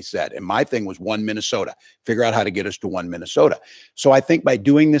is what they said. And my thing was one Minnesota, figure out how to get us to one Minnesota. So I think by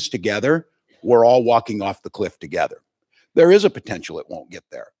doing this together, we're all walking off the cliff together. There is a potential it won't get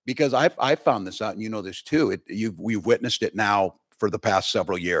there, because I found this out, and you know this too. We've witnessed it now for the past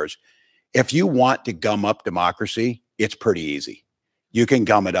several years. If you want to gum up democracy, it's pretty easy. You can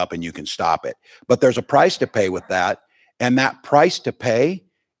gum it up and you can stop it. But there's a price to pay with that. And that price to pay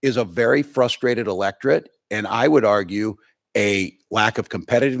is a very frustrated electorate. And I would argue a lack of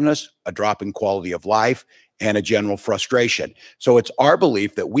competitiveness, a drop in quality of life, and a general frustration. So it's our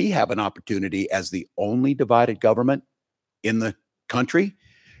belief that we have an opportunity as the only divided government in the country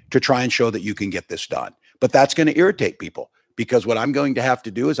to try and show that you can get this done. But that's going to irritate people, because what I'm going to have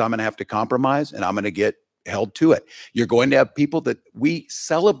to do is I'm going to have to compromise, and I'm going to get held to it. You're going to have people that we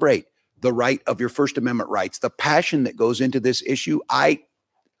celebrate the right of your First Amendment rights, the passion that goes into this issue. I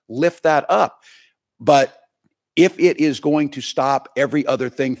lift that up. But If it is going to stop every other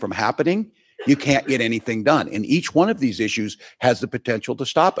thing from happening, you can't get anything done. And each one of these issues has the potential to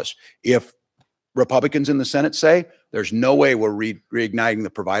stop us. If Republicans in the Senate say there's no way we're reigniting the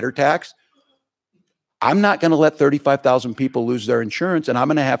provider tax, I'm not going to let 35,000 people lose their insurance, and I'm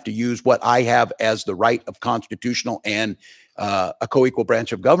going to have to use what I have as the right of constitutional and a co-equal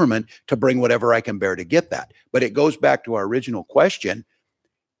branch of government to bring whatever I can bear to get that. But it goes back to our original question.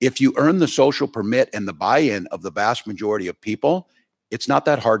 If you earn the social permit and the buy-in of the vast majority of people, it's not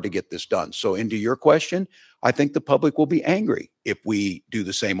that hard to get this done. So into your question, I think the public will be angry if we do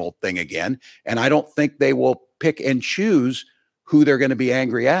the same old thing again. And I don't think they will pick and choose who they're going to be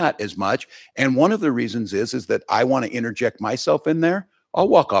angry at as much. And one of the reasons is that I want to interject myself in there. I'll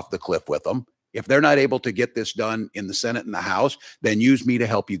walk off the cliff with them. If they're not able to get this done in the Senate and the House, then use me to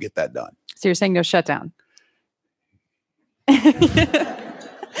help you get that done. So you're saying no shutdown?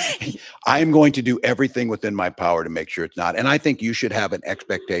 I'm going to do everything within my power to make sure it's not. And I think you should have an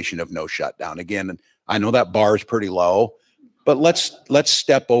expectation of no shutdown. Again, I know that bar is pretty low, but let's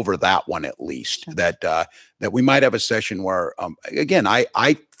step over that one at least. That we might have a session where, again,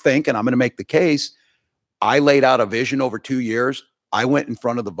 I think, and I'm going to make the case, I laid out a vision over 2 years. I went in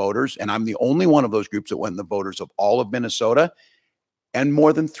front of the voters, and I'm the only one of those groups that went in the voters of all of Minnesota, and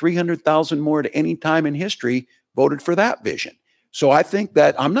more than 300,000 more at any time in history voted for that vision. So I think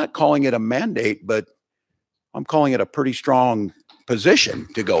that I'm not calling it a mandate, but I'm calling it a pretty strong position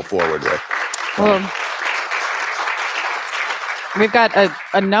to go forward with. Well, we've got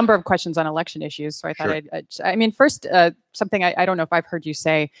a number of questions on election issues. So I thought Sure. First, something I don't know if I've heard you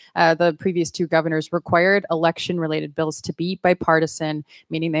say, the previous two governors required election-related bills to be bipartisan,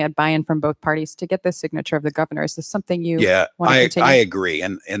 meaning they had buy-in from both parties to get the signature of the governor. Is this something you want to continue? I agree.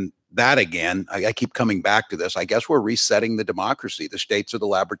 And that, again, I keep coming back to this. I guess we're resetting the democracy. The states are the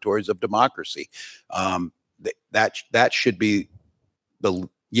laboratories of democracy. That should be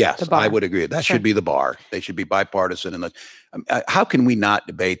yes, I would agree. That should be the bar. They should be bipartisan. And how can we not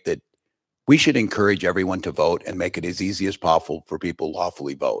debate that we should encourage everyone to vote and make it as easy as possible for people to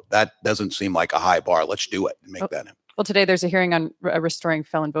lawfully vote? That doesn't seem like a high bar. Let's do it and make that happen. Well, today there's a hearing on restoring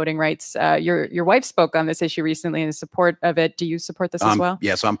felon voting rights. Your wife spoke on this issue recently in support of it. Do you support this as well?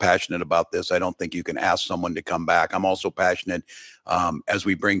 Yes, I'm passionate about this. I don't think you can ask someone to come back. I'm also passionate as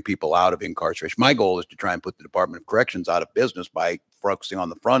we bring people out of incarceration. My goal is to try and put the Department of Corrections out of business by focusing on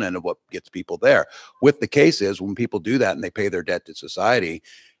the front end of what gets people there. With the case is when people do that and they pay their debt to society,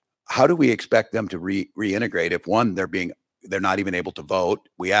 how do we expect them to reintegrate if, one, they're not even able to vote?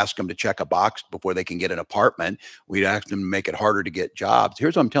 We ask them to check a box before they can get an apartment. We ask them to make it harder to get jobs.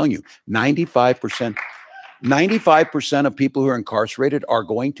 Here's what I'm telling you, 95% of people who are incarcerated are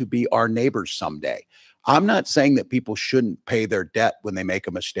going to be our neighbors someday. I'm not saying that people shouldn't pay their debt when they make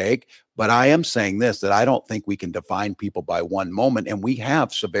a mistake, but I am saying this, that I don't think we can define people by one moment. And we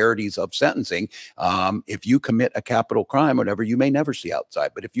have severities of sentencing. If you commit a capital crime or whatever, you may never see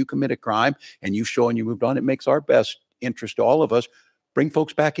outside. But if you commit a crime and you show and you moved on, it makes our best interest to all of us, bring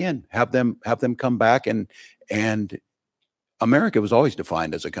folks back in, have them come back. And America was always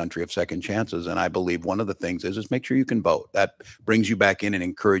defined as a country of second chances. And I believe one of the things is make sure you can vote. That brings you back in and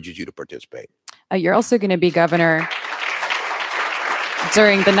encourages you to participate. You're also going to be governor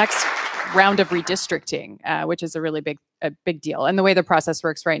during the next round of redistricting, which is a really big deal. And the way the process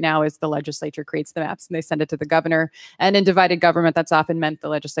works right now is the legislature creates the maps and they send it to the governor. And in divided government, that's often meant the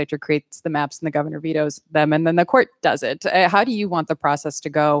legislature creates the maps and the governor vetoes them, and then the court does it. How do you want the process to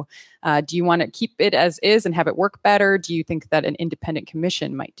go? Do you want to keep it as is and have it work better? Do you think that an independent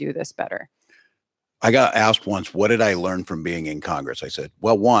commission might do this better? I got asked once, what did I learn from being in Congress? I said,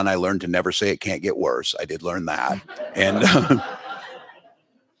 well, one, I learned to never say it can't get worse. I did learn that. And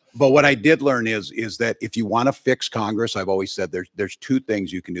but what I did learn is that if you want to fix Congress, I've always said there's two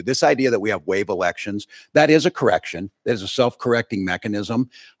things you can do. This idea that we have wave elections, that is a correction. That is a self-correcting mechanism.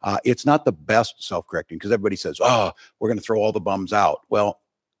 It's not the best self-correcting because everybody says, oh, we're going to throw all the bums out. Well,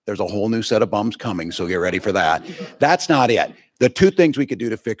 there's a whole new set of bums coming, so get ready for that. That's not it. The two things we could do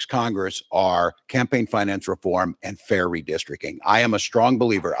to fix Congress are campaign finance reform and fair redistricting. I am a strong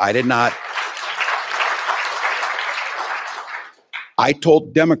believer. I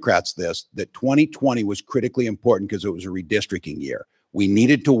told Democrats that 2020 was critically important because it was a redistricting year. We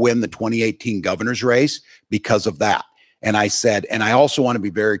needed to win the 2018 governor's race because of that. And I said, and I also want to be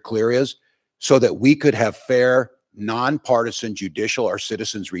very clear is so that we could have fair, nonpartisan judicial or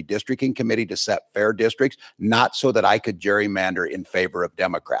citizens redistricting committee to set fair districts, not so that I could gerrymander in favor of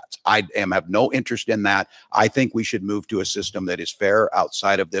Democrats. I have no interest in that. I think we should move to a system that is fair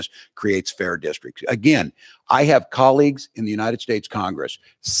outside of this, creates fair districts. Again, I have colleagues in the United States Congress.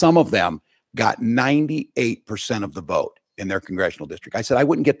 Some of them got 98% of the vote in their congressional district. I said, I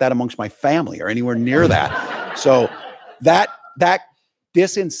wouldn't get that amongst my family or anywhere near that. So that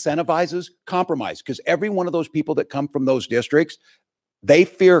disincentivizes compromise, because every one of those people that come from those districts, they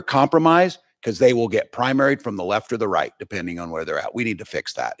fear compromise because they will get primaried from the left or the right, depending on where they're at. We need to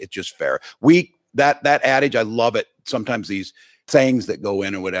fix that. It's just fair. That adage, I love it. Sometimes these sayings that go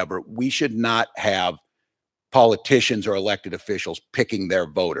in or whatever, we should not have politicians or elected officials picking their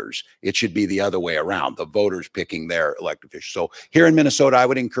voters. It should be the other way around, the voters picking their elected officials. So here in Minnesota, I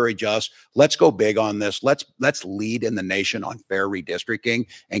would encourage us, let's go big on this. Let's lead in the nation on fair redistricting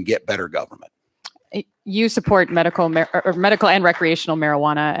and get better government. You support medical and recreational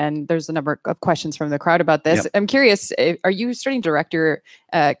marijuana, and there's a number of questions from the crowd about this. Yep. I'm curious, are you starting to direct your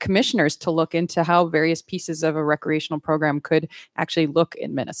commissioners to look into how various pieces of a recreational program could actually look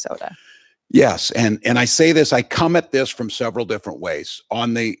in Minnesota? Yes, and I say this, I come at this from several different ways.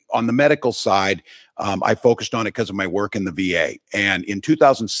 On the medical side, I focused on it because of my work in the VA. And in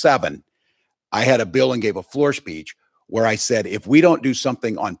 2007, I had a bill and gave a floor speech where I said, if we don't do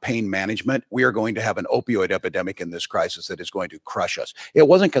something on pain management, we are going to have an opioid epidemic in this crisis that is going to crush us. It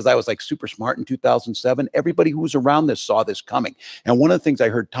wasn't because I was like super smart in 2007. Everybody who was around this saw this coming. And one of the things I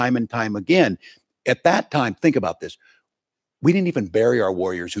heard time and time again, at that time, think about this. We didn't even bury our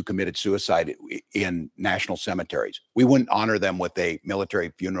warriors who committed suicide in national cemeteries. We wouldn't honor them with a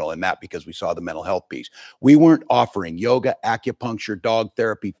military funeral and that because we saw the mental health piece. We weren't offering yoga, acupuncture, dog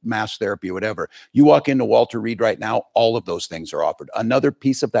therapy, mass therapy, whatever. You walk into Walter Reed right now, all of those things are offered. Another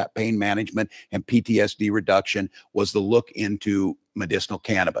piece of that pain management and PTSD reduction was the look into medicinal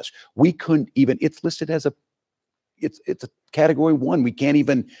cannabis. We couldn't even, it's listed as it's a category 1. We can't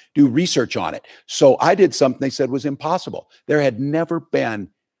even do research on it. So I did something they said was impossible. There had never been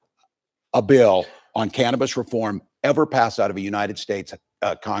a bill on cannabis reform ever passed out of a United States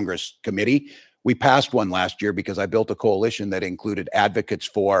Congress committee. We passed one last year because I built a coalition that included advocates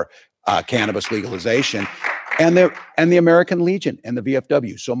for cannabis legalization and the American Legion and the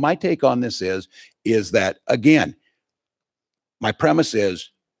VFW. So my take on this is that, again, my premise is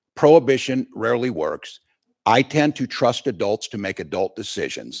prohibition rarely works. I tend to trust adults to make adult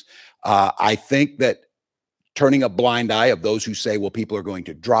decisions. I think that turning a blind eye of those who say, well, people are going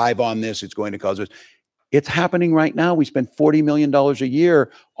to drive on this, it's going to cause this. It's happening right now. We spend $40 million a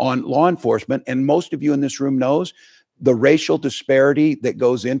year on law enforcement. And most of you in this room knows the racial disparity that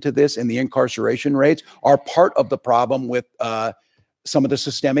goes into this and the incarceration rates are part of the problem with some of the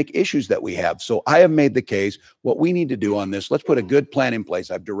systemic issues that we have. So I have made the case, what we need to do on this, let's put a good plan in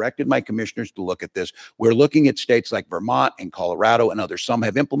place. I've directed my commissioners to look at this. We're looking at states like Vermont and Colorado and others. Some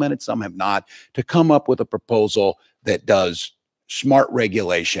have implemented, some have not, to come up with a proposal that does smart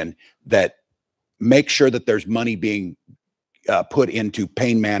regulation, that makes sure that there's money being put into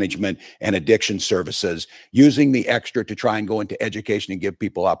pain management and addiction services, using the extra to try and go into education and give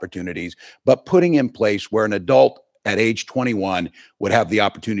people opportunities, but putting in place where an adult at age 21 would have the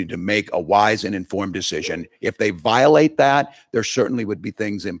opportunity to make a wise and informed decision. If they violate that, there certainly would be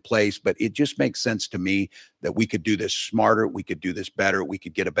things in place, but it just makes sense to me that we could do this smarter, we could do this better, we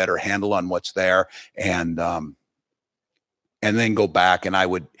could get a better handle on what's there, and then go back. And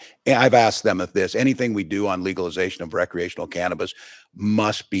I've asked them if anything we do on legalization of recreational cannabis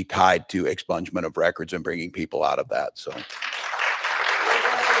must be tied to expungement of records and bringing people out of that. So.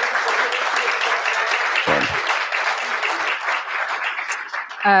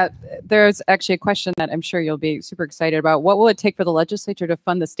 There's actually a question that I'm sure you'll be super excited about. What will it take for the legislature to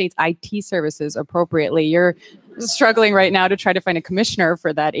fund the state's IT services appropriately? You're struggling right now to try to find a commissioner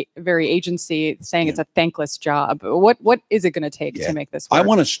for that very agency, saying it's a thankless job. What is it going to take to make this work? I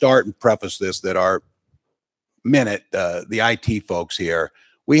want to start and preface this that our the IT folks here,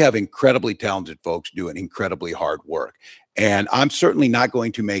 we have incredibly talented folks doing incredibly hard work. And I'm certainly not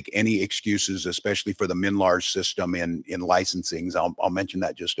going to make any excuses, especially for the MNLARS system in licensings. I'll mention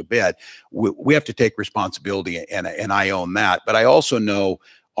that just a bit. We have to take responsibility, and I own that. But I also know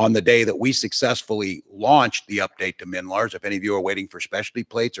on the day that we successfully launched the update to MNLARS, if any of you are waiting for specialty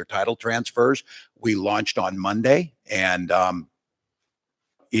plates or title transfers, we launched on Monday, and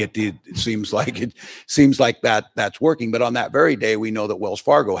it seems like that's working. But on that very day, we know that Wells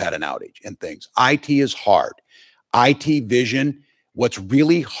Fargo had an outage and things. IT is hard. IT vision. What's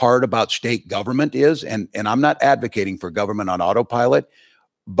really hard about state government is, and I'm not advocating for government on autopilot,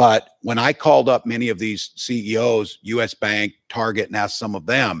 but when I called up many of these CEOs, US Bank, Target, and asked some of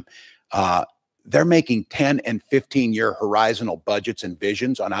them, they're making 10 and 15-year horizontal budgets and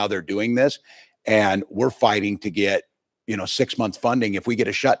visions on how they're doing this. And we're fighting to get 6 months funding. If we get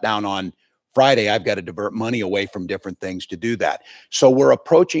a shutdown on Friday, I've got to divert money away from different things to do that. So we're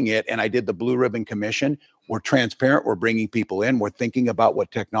approaching it, and I did the Blue Ribbon Commission. We're transparent. We're bringing people in. We're thinking about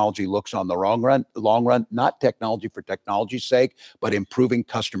what technology looks on the long run, not technology for technology's sake, but improving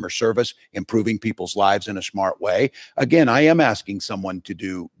customer service, improving people's lives in a smart way. Again, I am asking someone to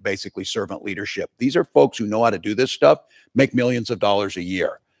do basically servant leadership. These are folks who know how to do this stuff, make millions of dollars a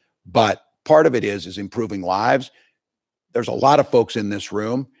year. But part of it is improving lives. There's a lot of folks in this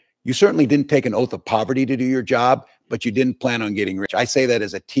room. You certainly didn't take an oath of poverty to do your job, but you didn't plan on getting rich. I say that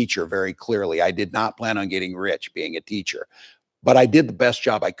as a teacher very clearly. I did not plan on getting rich being a teacher, but I did the best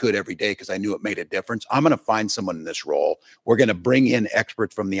job I could every day because I knew it made a difference. I'm going to find someone in this role. We're going to bring in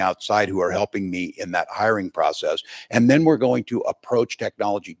experts from the outside who are helping me in that hiring process. And then we're going to approach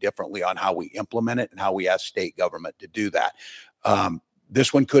technology differently on how we implement it and how we ask state government to do that.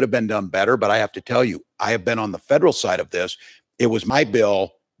 This one could have been done better, but I have to tell you, I have been on the federal side of this. It was my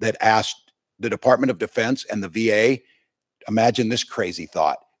bill that asked the Department of Defense and the VA, imagine this crazy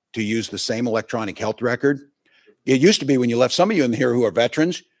thought, to use the same electronic health record. It used to be when you left, some of you in here who are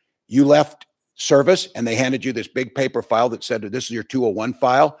veterans, you left service and they handed you this big paper file that said, this is your 201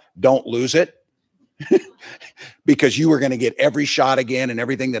 file, don't lose it. Because you were going to get every shot again and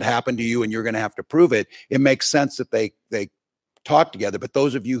everything that happened to you and you're going to have to prove it. It makes sense that they talk together. But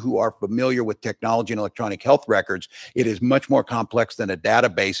those of you who are familiar with technology and electronic health records, it is much more complex than a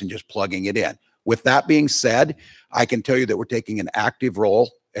database and just plugging it in. With that being said, I can tell you that we're taking an active role,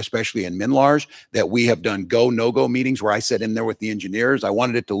 especially in MNLARS, that we have done go, no-go meetings where I sat in there with the engineers. I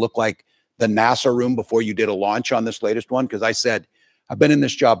wanted it to look like the NASA room before you did a launch on this latest one, because I said, I've been in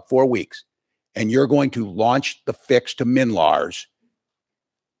this job 4 weeks, and you're going to launch the fix to MNLARS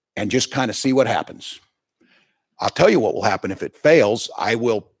and just kind of see what happens. I'll tell you what will happen if it fails. I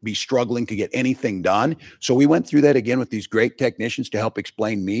will be struggling to get anything done. So we went through that again with these great technicians to help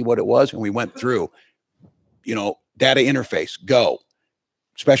explain me what it was. And we went through, data interface, go.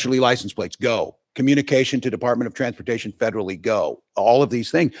 Specialty license plates, go. Communication to Department of Transportation federally, go. All of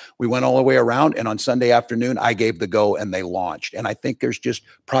these things. We went all the way around. And on Sunday afternoon, I gave the go and they launched. And I think there's just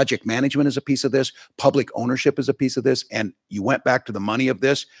project management is a piece of this. Public ownership is a piece of this. And you went back to the money of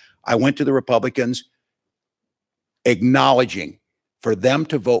this. I went to the Republicans, acknowledging for them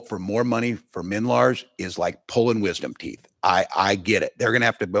to vote for more money for MNLARS is like pulling wisdom teeth. I get it. They're going to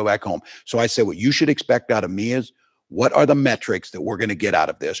have to go back home. So I said, what you should expect out of me is, what are the metrics that we're going to get out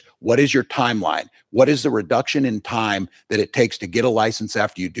of this? What is your timeline? What is the reduction in time that it takes to get a license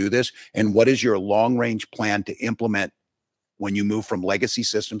after you do this? And what is your long range plan to implement when you move from legacy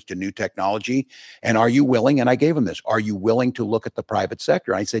systems to new technology? And are you willing, and I gave them this, are you willing to look at the private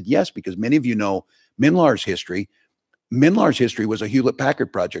sector? I said, yes, because many of you know MNLARS history. MNLARS history was a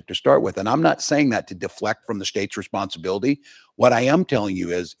Hewlett-Packard project to start with. And I'm not saying that to deflect from the state's responsibility. What I am telling you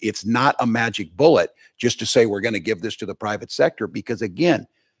is it's not a magic bullet just to say we're going to give this to the private sector. Because again,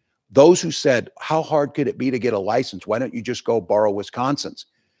 those who said, how hard could it be to get a license? Why don't you just go borrow Wisconsin's?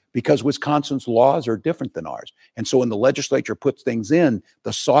 Because Wisconsin's laws are different than ours. And so when the legislature puts things in,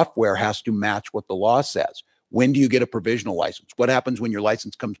 the software has to match what the law says. When do you get a provisional license? What happens when your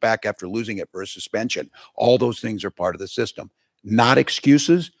license comes back after losing it for a suspension? All those things are part of the system. Not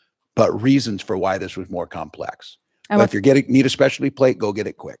excuses, but reasons for why this was more complex. But if you need a specialty plate, go get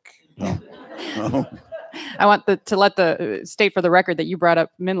it quick. I want to let the state for the record that you brought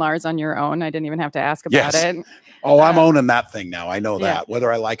up MNLARS on your own. I didn't even have to ask about it. Oh, I'm owning that thing now. I know that,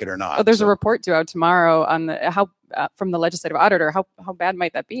 whether I like it or not. Oh, there's a report due out tomorrow on the from the legislative auditor. How bad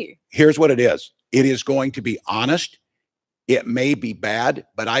might that be? Here's what it is. It is going to be honest. It may be bad,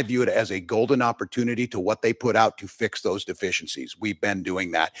 but I view it as a golden opportunity to what they put out to fix those deficiencies. We've been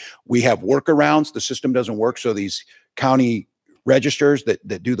doing that. We have workarounds. The system doesn't work. So these county registers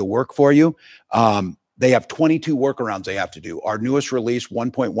that do the work for you, they have 22 workarounds they have to do. Our newest release,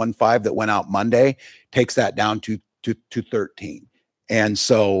 1.15, that went out Monday, takes that down to 13. And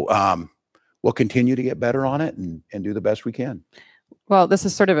so we'll continue to get better on it and do the best we can. Well, this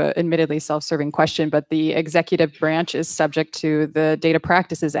is sort of an admittedly self-serving question, but the executive branch is subject to the Data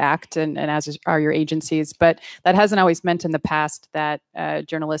Practices Act, and as are your agencies. But that hasn't always meant in the past that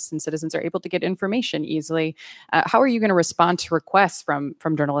journalists and citizens are able to get information easily. How are you going to respond to requests from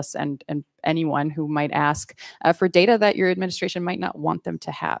journalists and anyone who might ask for data that your administration might not want them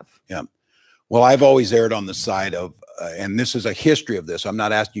to have? Yeah. Well, I've always erred on the side of, and this is a history of this. I'm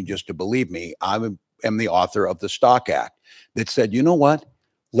not asking you just to believe me. I am the author of the Stock Act that said, you know what?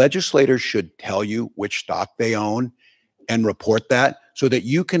 Legislators should tell you which stock they own and report that so that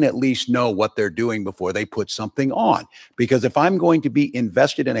you can at least know what they're doing before they put something on. Because if I'm going to be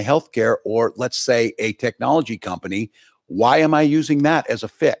invested in a healthcare or let's say a technology company, Why am I using that as a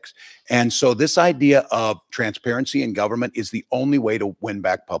fix? And so this idea of transparency in government is the only way to win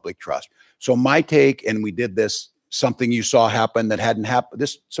back public trust. So my take, and we did this, something you saw happen that hadn't happened.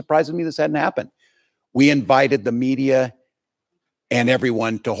 This surprises me, this hadn't happened. We invited the media and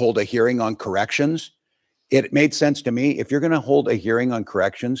everyone to hold a hearing on corrections. It made sense to me. If you're going to hold a hearing on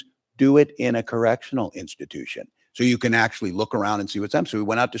corrections, do it in a correctional institution so you can actually look around and see what's happening. So we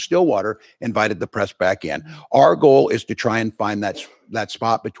went out to Stillwater, invited the press back in. Our goal is to try and find that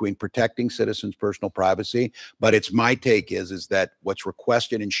spot between protecting citizens' personal privacy. But it's my take is that what's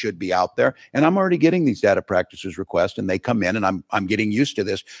requested and should be out there. And I'm already getting these data practices requests, and they come in, and I'm getting used to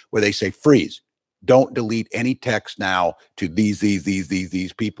this, where they say freeze. Don't delete any text now to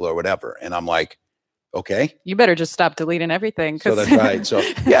these people or whatever. And I'm like, okay. You better just stop deleting everything. So that's right. So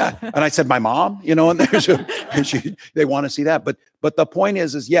yeah. And I said, my mom, you know, and there's they want to see that. But the point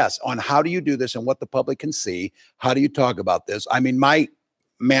is yes, on how do you do this and what the public can see? How do you talk about this? I mean, my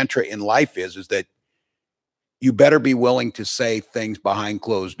mantra in life is that you better be willing to say things behind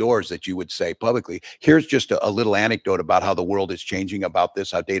closed doors that you would say publicly. Here's just a little anecdote about how the world is changing about this,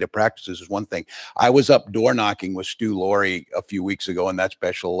 how data practices is one thing. I was up door knocking with Stu Laurie a few weeks ago in that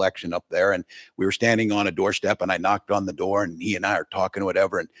special election up there, and we were standing on a doorstep, and I knocked on the door, and he and I are talking or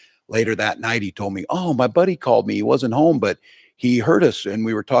whatever, and later that night he told me, oh, my buddy called me. He wasn't home, but he heard us, and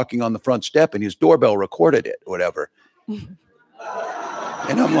we were talking on the front step, and his doorbell recorded it, whatever.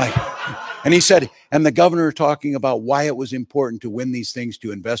 And I'm like, and he said, and the governor talking about why it was important to win these things,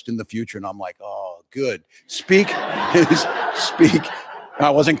 to invest in the future. And I'm like, oh, good. Speak. Speak. I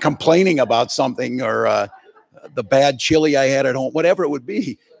wasn't complaining about something or the bad chili I had at home, whatever it would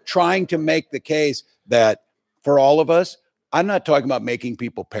be, trying to make the case that for all of us, I'm not talking about making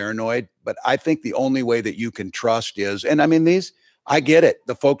people paranoid, but I think the only way that you can trust is, and I mean, I get it.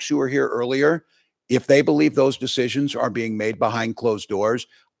 The folks who were here earlier, if they believe those decisions are being made behind closed doors,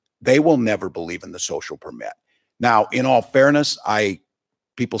 they will never believe in the social permit. Now, in all fairness,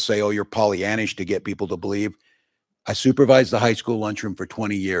 people say, oh, you're Pollyannish to get people to believe. I supervised the high school lunchroom for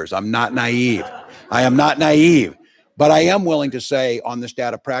 20 years. I'm not naive. I am not naive, but I am willing to say on this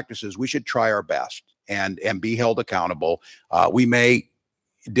data practices, we should try our best and be held accountable. We may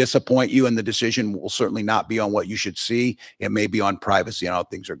disappoint you, and the decision will certainly not be on what you should see. It may be on privacy and how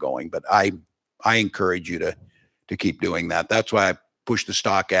things are going, but I encourage you to keep doing that. That's why I push the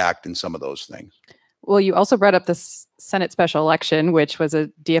Stock Act and some of those things. Well, you also brought up the Senate special election, which was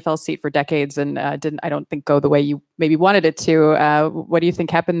a DFL seat for decades and I don't think, go the way you maybe wanted it to. What do you think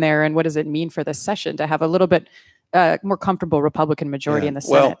happened there, and what does it mean for this session to have a little bit more comfortable Republican majority in the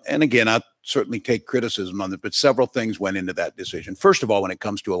Senate? Well, and again, I certainly take criticism on it, but several things went into that decision. First of all, when it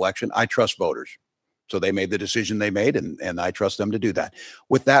comes to election, I trust voters. So they made the decision they made, and I trust them to do that.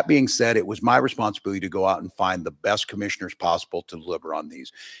 With that being said, it was my responsibility to go out and find the best commissioners possible to deliver on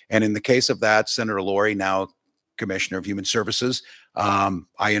these. And in the case of that, Senator Laurie, now Commissioner of Human Services, I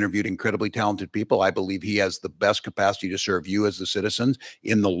interviewed incredibly talented people. I believe he has the best capacity to serve you as the citizens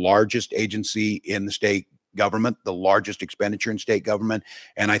in the largest agency in the state government, the largest expenditure in state government,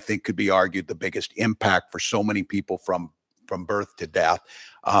 and I think could be argued the biggest impact for so many people from birth to death.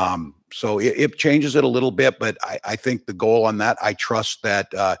 So it changes it a little bit, but I think the goal on that, I trust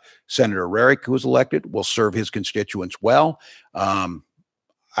that Senator Rarick, who was elected, will serve his constituents well.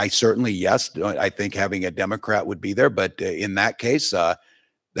 I certainly, yes, I think having a Democrat would be there, but in that case,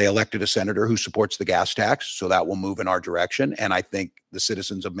 they elected a senator who supports the gas tax, so that will move in our direction. And I think the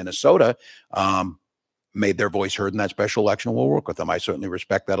citizens of Minnesota made their voice heard in that special election, and we'll work with them. I certainly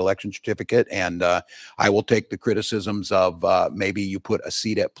respect that election certificate, and I will take the criticisms of maybe you put a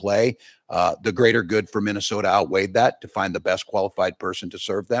seat at play. The greater good for Minnesota outweighed that to find the best qualified person to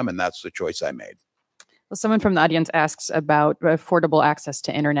serve them, and that's the choice I made. Well, someone from the audience asks about affordable access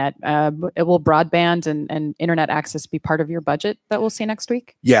to internet. Will broadband and internet access be part of your budget that we'll see next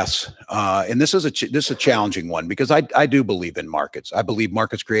week? Yes, and this is a challenging one because I do believe in markets. I believe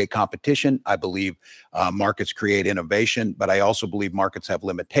markets create competition. I believe markets create innovation, but I also believe markets have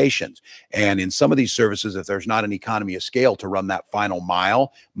limitations. And in some of these services, if there's not an economy of scale to run that final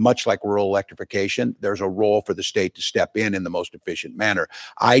mile, much like rural electrification, there's a role for the state to step in the most efficient manner.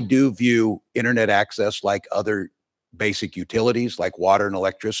 I do view internet access like other basic utilities like water and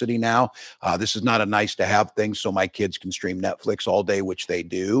electricity now. This is not a nice to have thing so my kids can stream Netflix all day, which they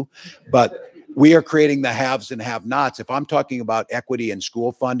do. But we are creating the haves and have-nots. If I'm talking about equity in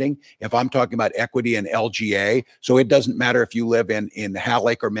school funding, if I'm talking about equity in LGA, so it doesn't matter if you live in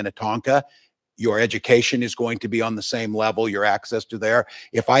Halleck or Minnetonka, your education is going to be on the same level, your access to there.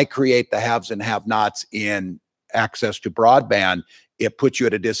 If I create the haves and have-nots in access to broadband, it puts you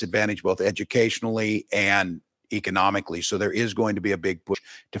at a disadvantage both educationally and economically. So there is going to be a big push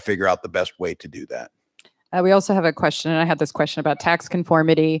to figure out the best way to do that. We also have a question, and I had this question about tax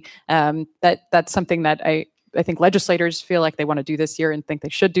conformity. That's something that I think legislators feel like they want to do this year and think they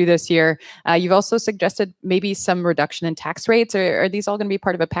should do this year. You've also suggested maybe some reduction in tax rates. Are these all going to be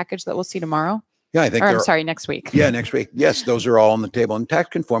part of a package that we'll see tomorrow? Yeah, I think. I'm sorry, next week. Yeah, next week. Yes, those are all on the table, and tax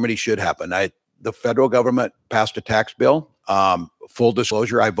conformity should happen. The federal government passed a tax bill. Full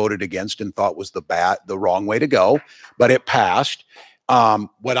disclosure, I voted against and thought was the wrong way to go, but it passed.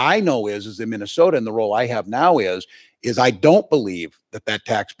 What I know is in Minnesota, and the role I have now is I don't believe that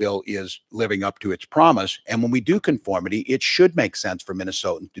tax bill is living up to its promise. And when we do conformity, it should make sense for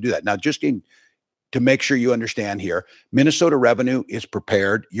Minnesotans to do that. Now, to make sure you understand here, Minnesota revenue is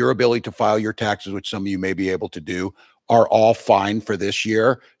prepared. Your ability to file your taxes, which some of you may be able to do, are all fine for this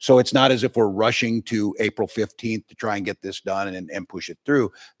year. So it's not as if we're rushing to April 15th to try and get this done and push it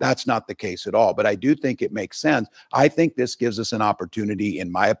through. That's not the case at all. But I do think it makes sense. I think this gives us an opportunity,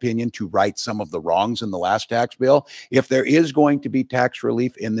 in my opinion, to right some of the wrongs in the last tax bill. If there is going to be tax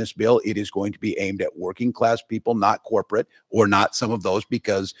relief in this bill, it is going to be aimed at working class people, not corporate, or not some of those,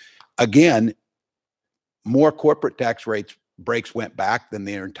 because again, more corporate tax breaks went back than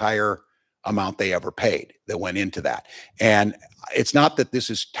the entire amount they ever paid that went into that. And it's not that this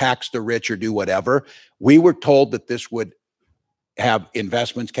is tax the rich or do whatever. We were told that this would have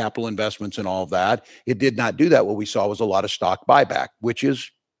investments, capital investments, and all of that. It did not do that. What we saw was a lot of stock buyback, which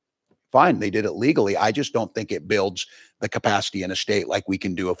is fine. They did it legally. I just don't think it builds the capacity in a state like we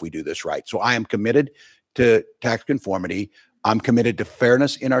can do if we do this right. So I am committed to tax conformity. I'm committed to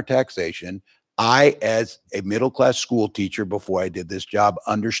fairness in our taxation. I, as a middle-class school teacher before I did this job,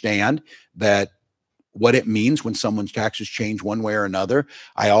 understand that what it means when someone's taxes change one way or another.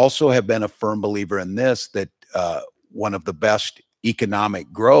 I also have been a firm believer in this, that one of the best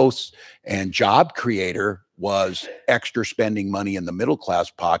economic growths and job creator was extra spending money in the middle-class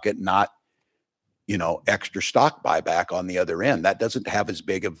pocket, not, extra stock buyback on the other end. That doesn't have as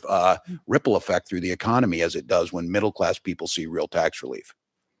big of a ripple effect through the economy as it does when middle-class people see real tax relief.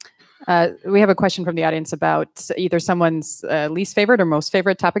 We have a question from the audience about either someone's least favorite or most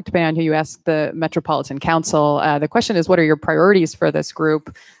favorite topic, depending on who you ask the Metropolitan Council. The question is, what are your priorities for this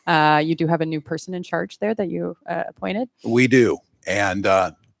group? You do have a new person in charge there that you appointed. We do. And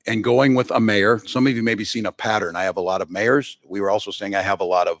going with a mayor, some of you may be seeing a pattern. I have a lot of mayors. We were also saying I have a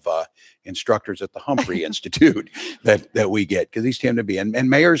lot of instructors at the Humphrey Institute that we get, because these tend to be, and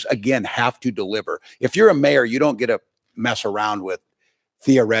mayors, again, have to deliver. If you're a mayor, you don't get to mess around with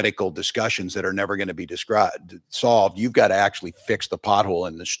theoretical discussions that are never going to be solved. You've got to actually fix the pothole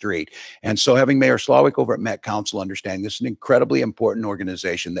in the street. And so having Mayor Slawick over at Met Council, understanding this is an incredibly important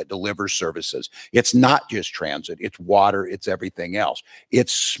organization that delivers services. It's not just transit, it's water, it's everything else.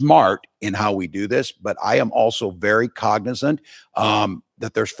 It's smart in how we do this, but I am also very cognizant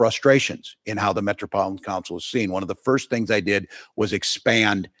that there's frustrations in how the Metropolitan Council is seen. One of the first things I did was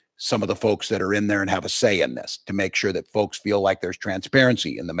expand some of the folks that are in there and have a say in this, to make sure that folks feel like there's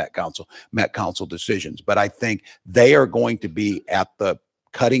transparency in the Met Council decisions. But I think they are going to be at the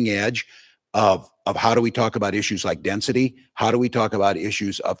cutting edge of how do we talk about issues like density? How do we talk about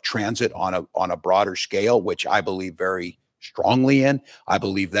issues of transit on a broader scale, which I believe very strongly in. I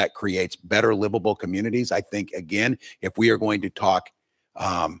believe that creates better livable communities. I think, again, if we are going to talk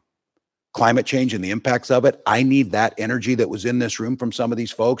climate change and the impacts of it, I need that energy that was in this room from some of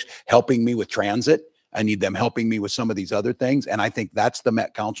these folks helping me with transit. I need them helping me with some of these other things. And I think that's the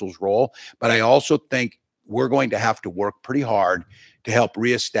Met Council's role. But I also think we're going to have to work pretty hard to help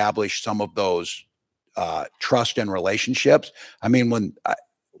reestablish some of those trust and relationships. I mean, when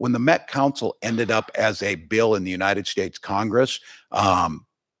the Met Council ended up as a bill in the United States Congress,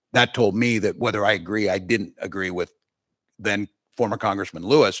 that told me that whether I didn't agree with then former Congressman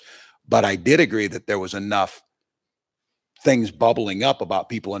Lewis, but I did agree that there was enough things bubbling up about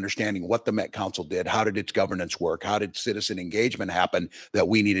people understanding what the Met Council did, how did its governance work, how did citizen engagement happen, that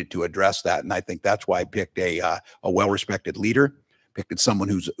we needed to address that. And I think that's why I picked a well-respected leader, picked someone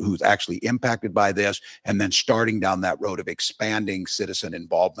who's actually impacted by this, and then starting down that road of expanding citizen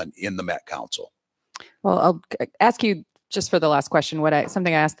involvement in the Met Council. Well, I'll ask you just for the last question,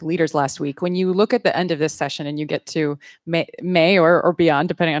 something I asked the leaders last week. When you look at the end of this session and you get to May or beyond,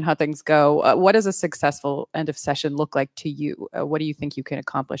 depending on how things go, what does a successful end of session look like to you? What do you think you can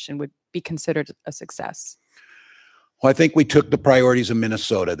accomplish and would be considered a success? Well, I think we took the priorities of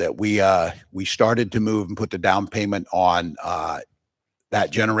Minnesota, that we started to move and put the down payment on that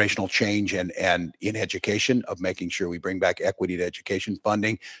generational change and in education, of making sure we bring back equity to education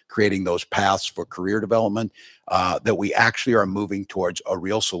funding, creating those paths for career development, that we actually are moving towards a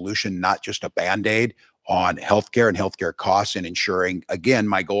real solution, not just a Band-Aid on healthcare and healthcare costs and ensuring, again,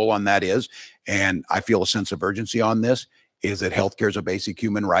 my goal on that is, and I feel a sense of urgency on this, is that healthcare is a basic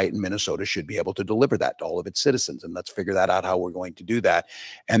human right, and Minnesota should be able to deliver that to all of its citizens. And let's figure that out, how we're going to do that.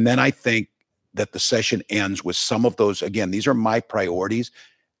 And then I think that the session ends with some of those, again, these are my priorities,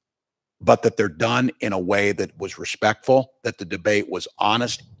 but that they're done in a way that was respectful, that the debate was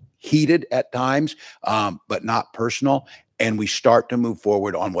honest, heated at times, but not personal. And we start to move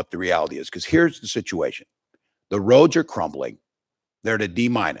forward on what the reality is. Because here's the situation. The roads are crumbling. They're at a D-.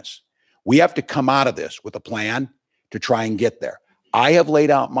 We have to come out of this with a plan to try and get there. I have laid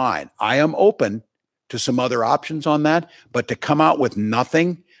out mine. I am open to some other options on that, but to come out with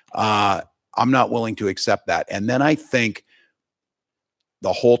nothing, I'm not willing to accept that. And then I think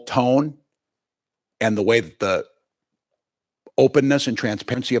the whole tone and the way that the openness and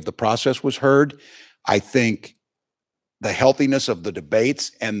transparency of the process was heard, I think the healthiness of the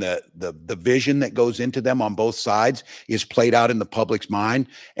debates and the vision that goes into them on both sides is played out in the public's mind.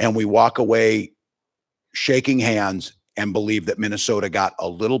 And we walk away shaking hands and believe that Minnesota got a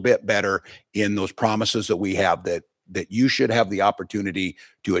little bit better in those promises that we have, that you should have the opportunity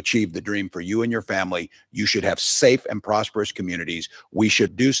to achieve the dream for you and your family. You should have safe and prosperous communities. We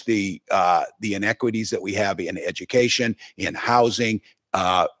should reduce the inequities that we have in education, in housing,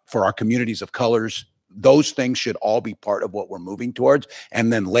 for our communities of colors. Those things should all be part of what we're moving towards,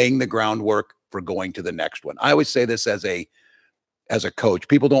 and then laying the groundwork for going to the next one. I always say this as a coach.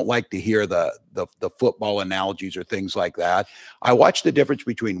 People don't like to hear the football analogies or things like that. I watch the difference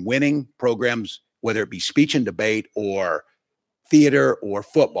between winning programs, whether it be speech and debate or theater or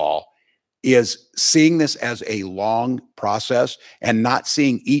football, is seeing this as a long process and not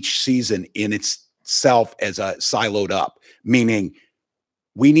seeing each season in itself as a siloed up, meaning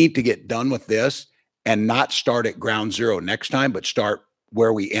we need to get done with this and not start at ground zero next time, but start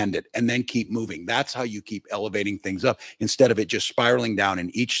where we ended and then keep moving. That's how you keep elevating things up instead of it just spiraling down.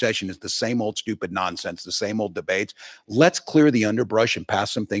 And each session is the same old stupid nonsense, the same old debates. Let's clear the underbrush and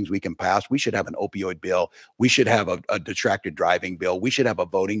pass some things we can pass. We should have an opioid bill. We should have a distracted driving bill. We should have a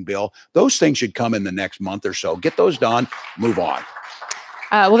voting bill. Those things should come in the next month or so. Get those done, move on.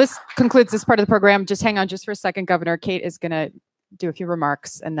 Well, this concludes this part of the program. Just hang on just for a second, Governor. Kate is going to do a few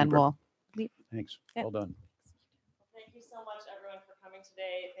remarks and then we'll leave. Thanks. Yeah. Well done. Thank you so much, everyone, for coming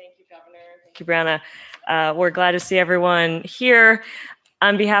today. Thank you, Governor. Thank you, Brianna. We're glad to see everyone here.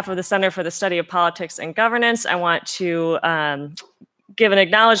 On behalf of the Center for the Study of Politics and Governance, I want to give an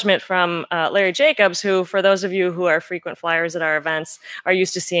acknowledgement from Larry Jacobs, who, for those of you who are frequent flyers at our events, are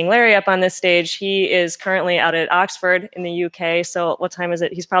used to seeing Larry up on this stage. He is currently out at Oxford in the UK. So what time is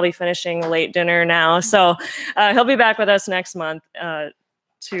it? He's probably finishing late dinner now. So he'll be back with us next month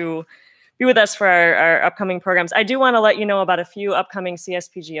to be with us for our upcoming programs. I do want to let you know about a few upcoming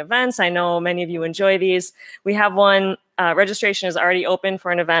CSPG events. I know many of you enjoy these. We have one, registration is already open for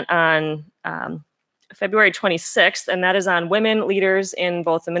an event on February 26th, and that is on women leaders in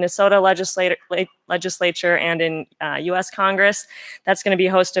both the Minnesota legislature and in U.S. Congress. That's going to be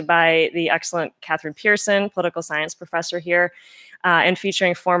hosted by the excellent Catherine Pearson, political science professor here, and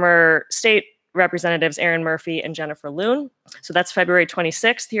featuring former state representatives Erin Murphy and Jennifer Loon. So that's February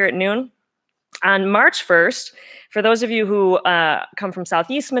 26th here at noon. On March 1st, for those of you who come from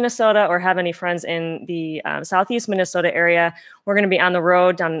Southeast Minnesota or have any friends in the Southeast Minnesota area, we're going to be on the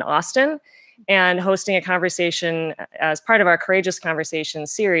road down in Austin and hosting a conversation as part of our Courageous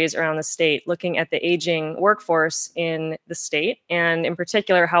Conversations series around the state, looking at the aging workforce in the state, and in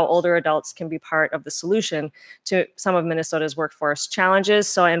particular, how older adults can be part of the solution to some of Minnesota's workforce challenges.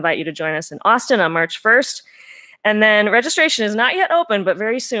 So I invite you to join us in Austin on March 1st. And then registration is not yet open, but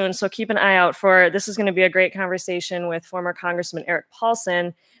very soon. So keep an eye out for, this is going to be a great conversation with former Congressman Eric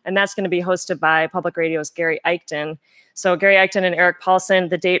Paulson, and that's going to be hosted by Public Radio's Gary Eichten. So Gary Eichten and Eric Paulson,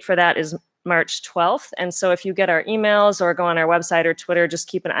 the date for that is March 12th. And so if you get our emails or go on our website or Twitter, just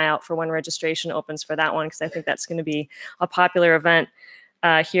keep an eye out for when registration opens for that one, because I think that's going to be a popular event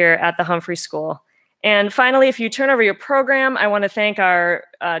here at the Humphrey School. And finally, if you turn over your program, I want to thank our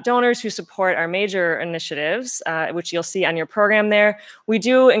donors who support our major initiatives, which you'll see on your program there. We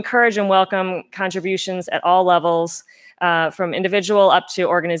do encourage and welcome contributions at all levels, from individual up to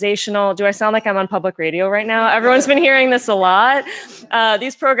organizational. Do I sound like I'm on public radio right now? Everyone's been hearing this a lot.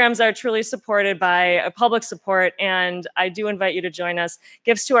 These programs are truly supported by public support, and I do invite you to join us.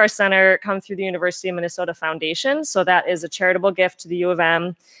 Gifts to our center come through the University of Minnesota Foundation, so that is a charitable gift to the U of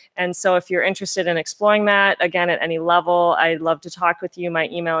M. And so if you're interested in exploring that, again, at any level, I'd love to talk with you. My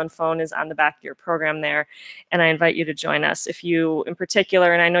email and phone is on the back of your program there, and I invite you to join us. If you, in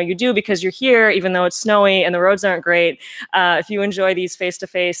particular, and I know you do because you're here, even though it's snowy and the roads aren't great, if you enjoy these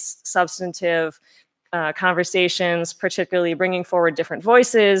face-to-face, substantive, conversations, particularly bringing forward different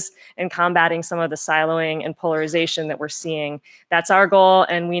voices and combating some of the siloing and polarization that we're seeing. That's our goal,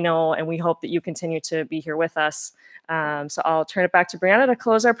 and we know and we hope that you continue to be here with us. So I'll turn it back to Brianna to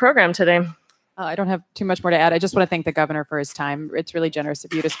close our program today. I don't have too much more to add. I just want to thank the governor for his time. It's really generous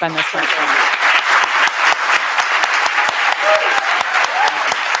of you to spend this time.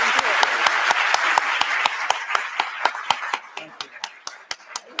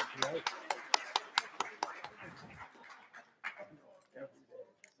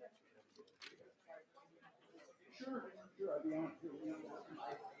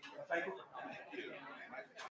 Thank you.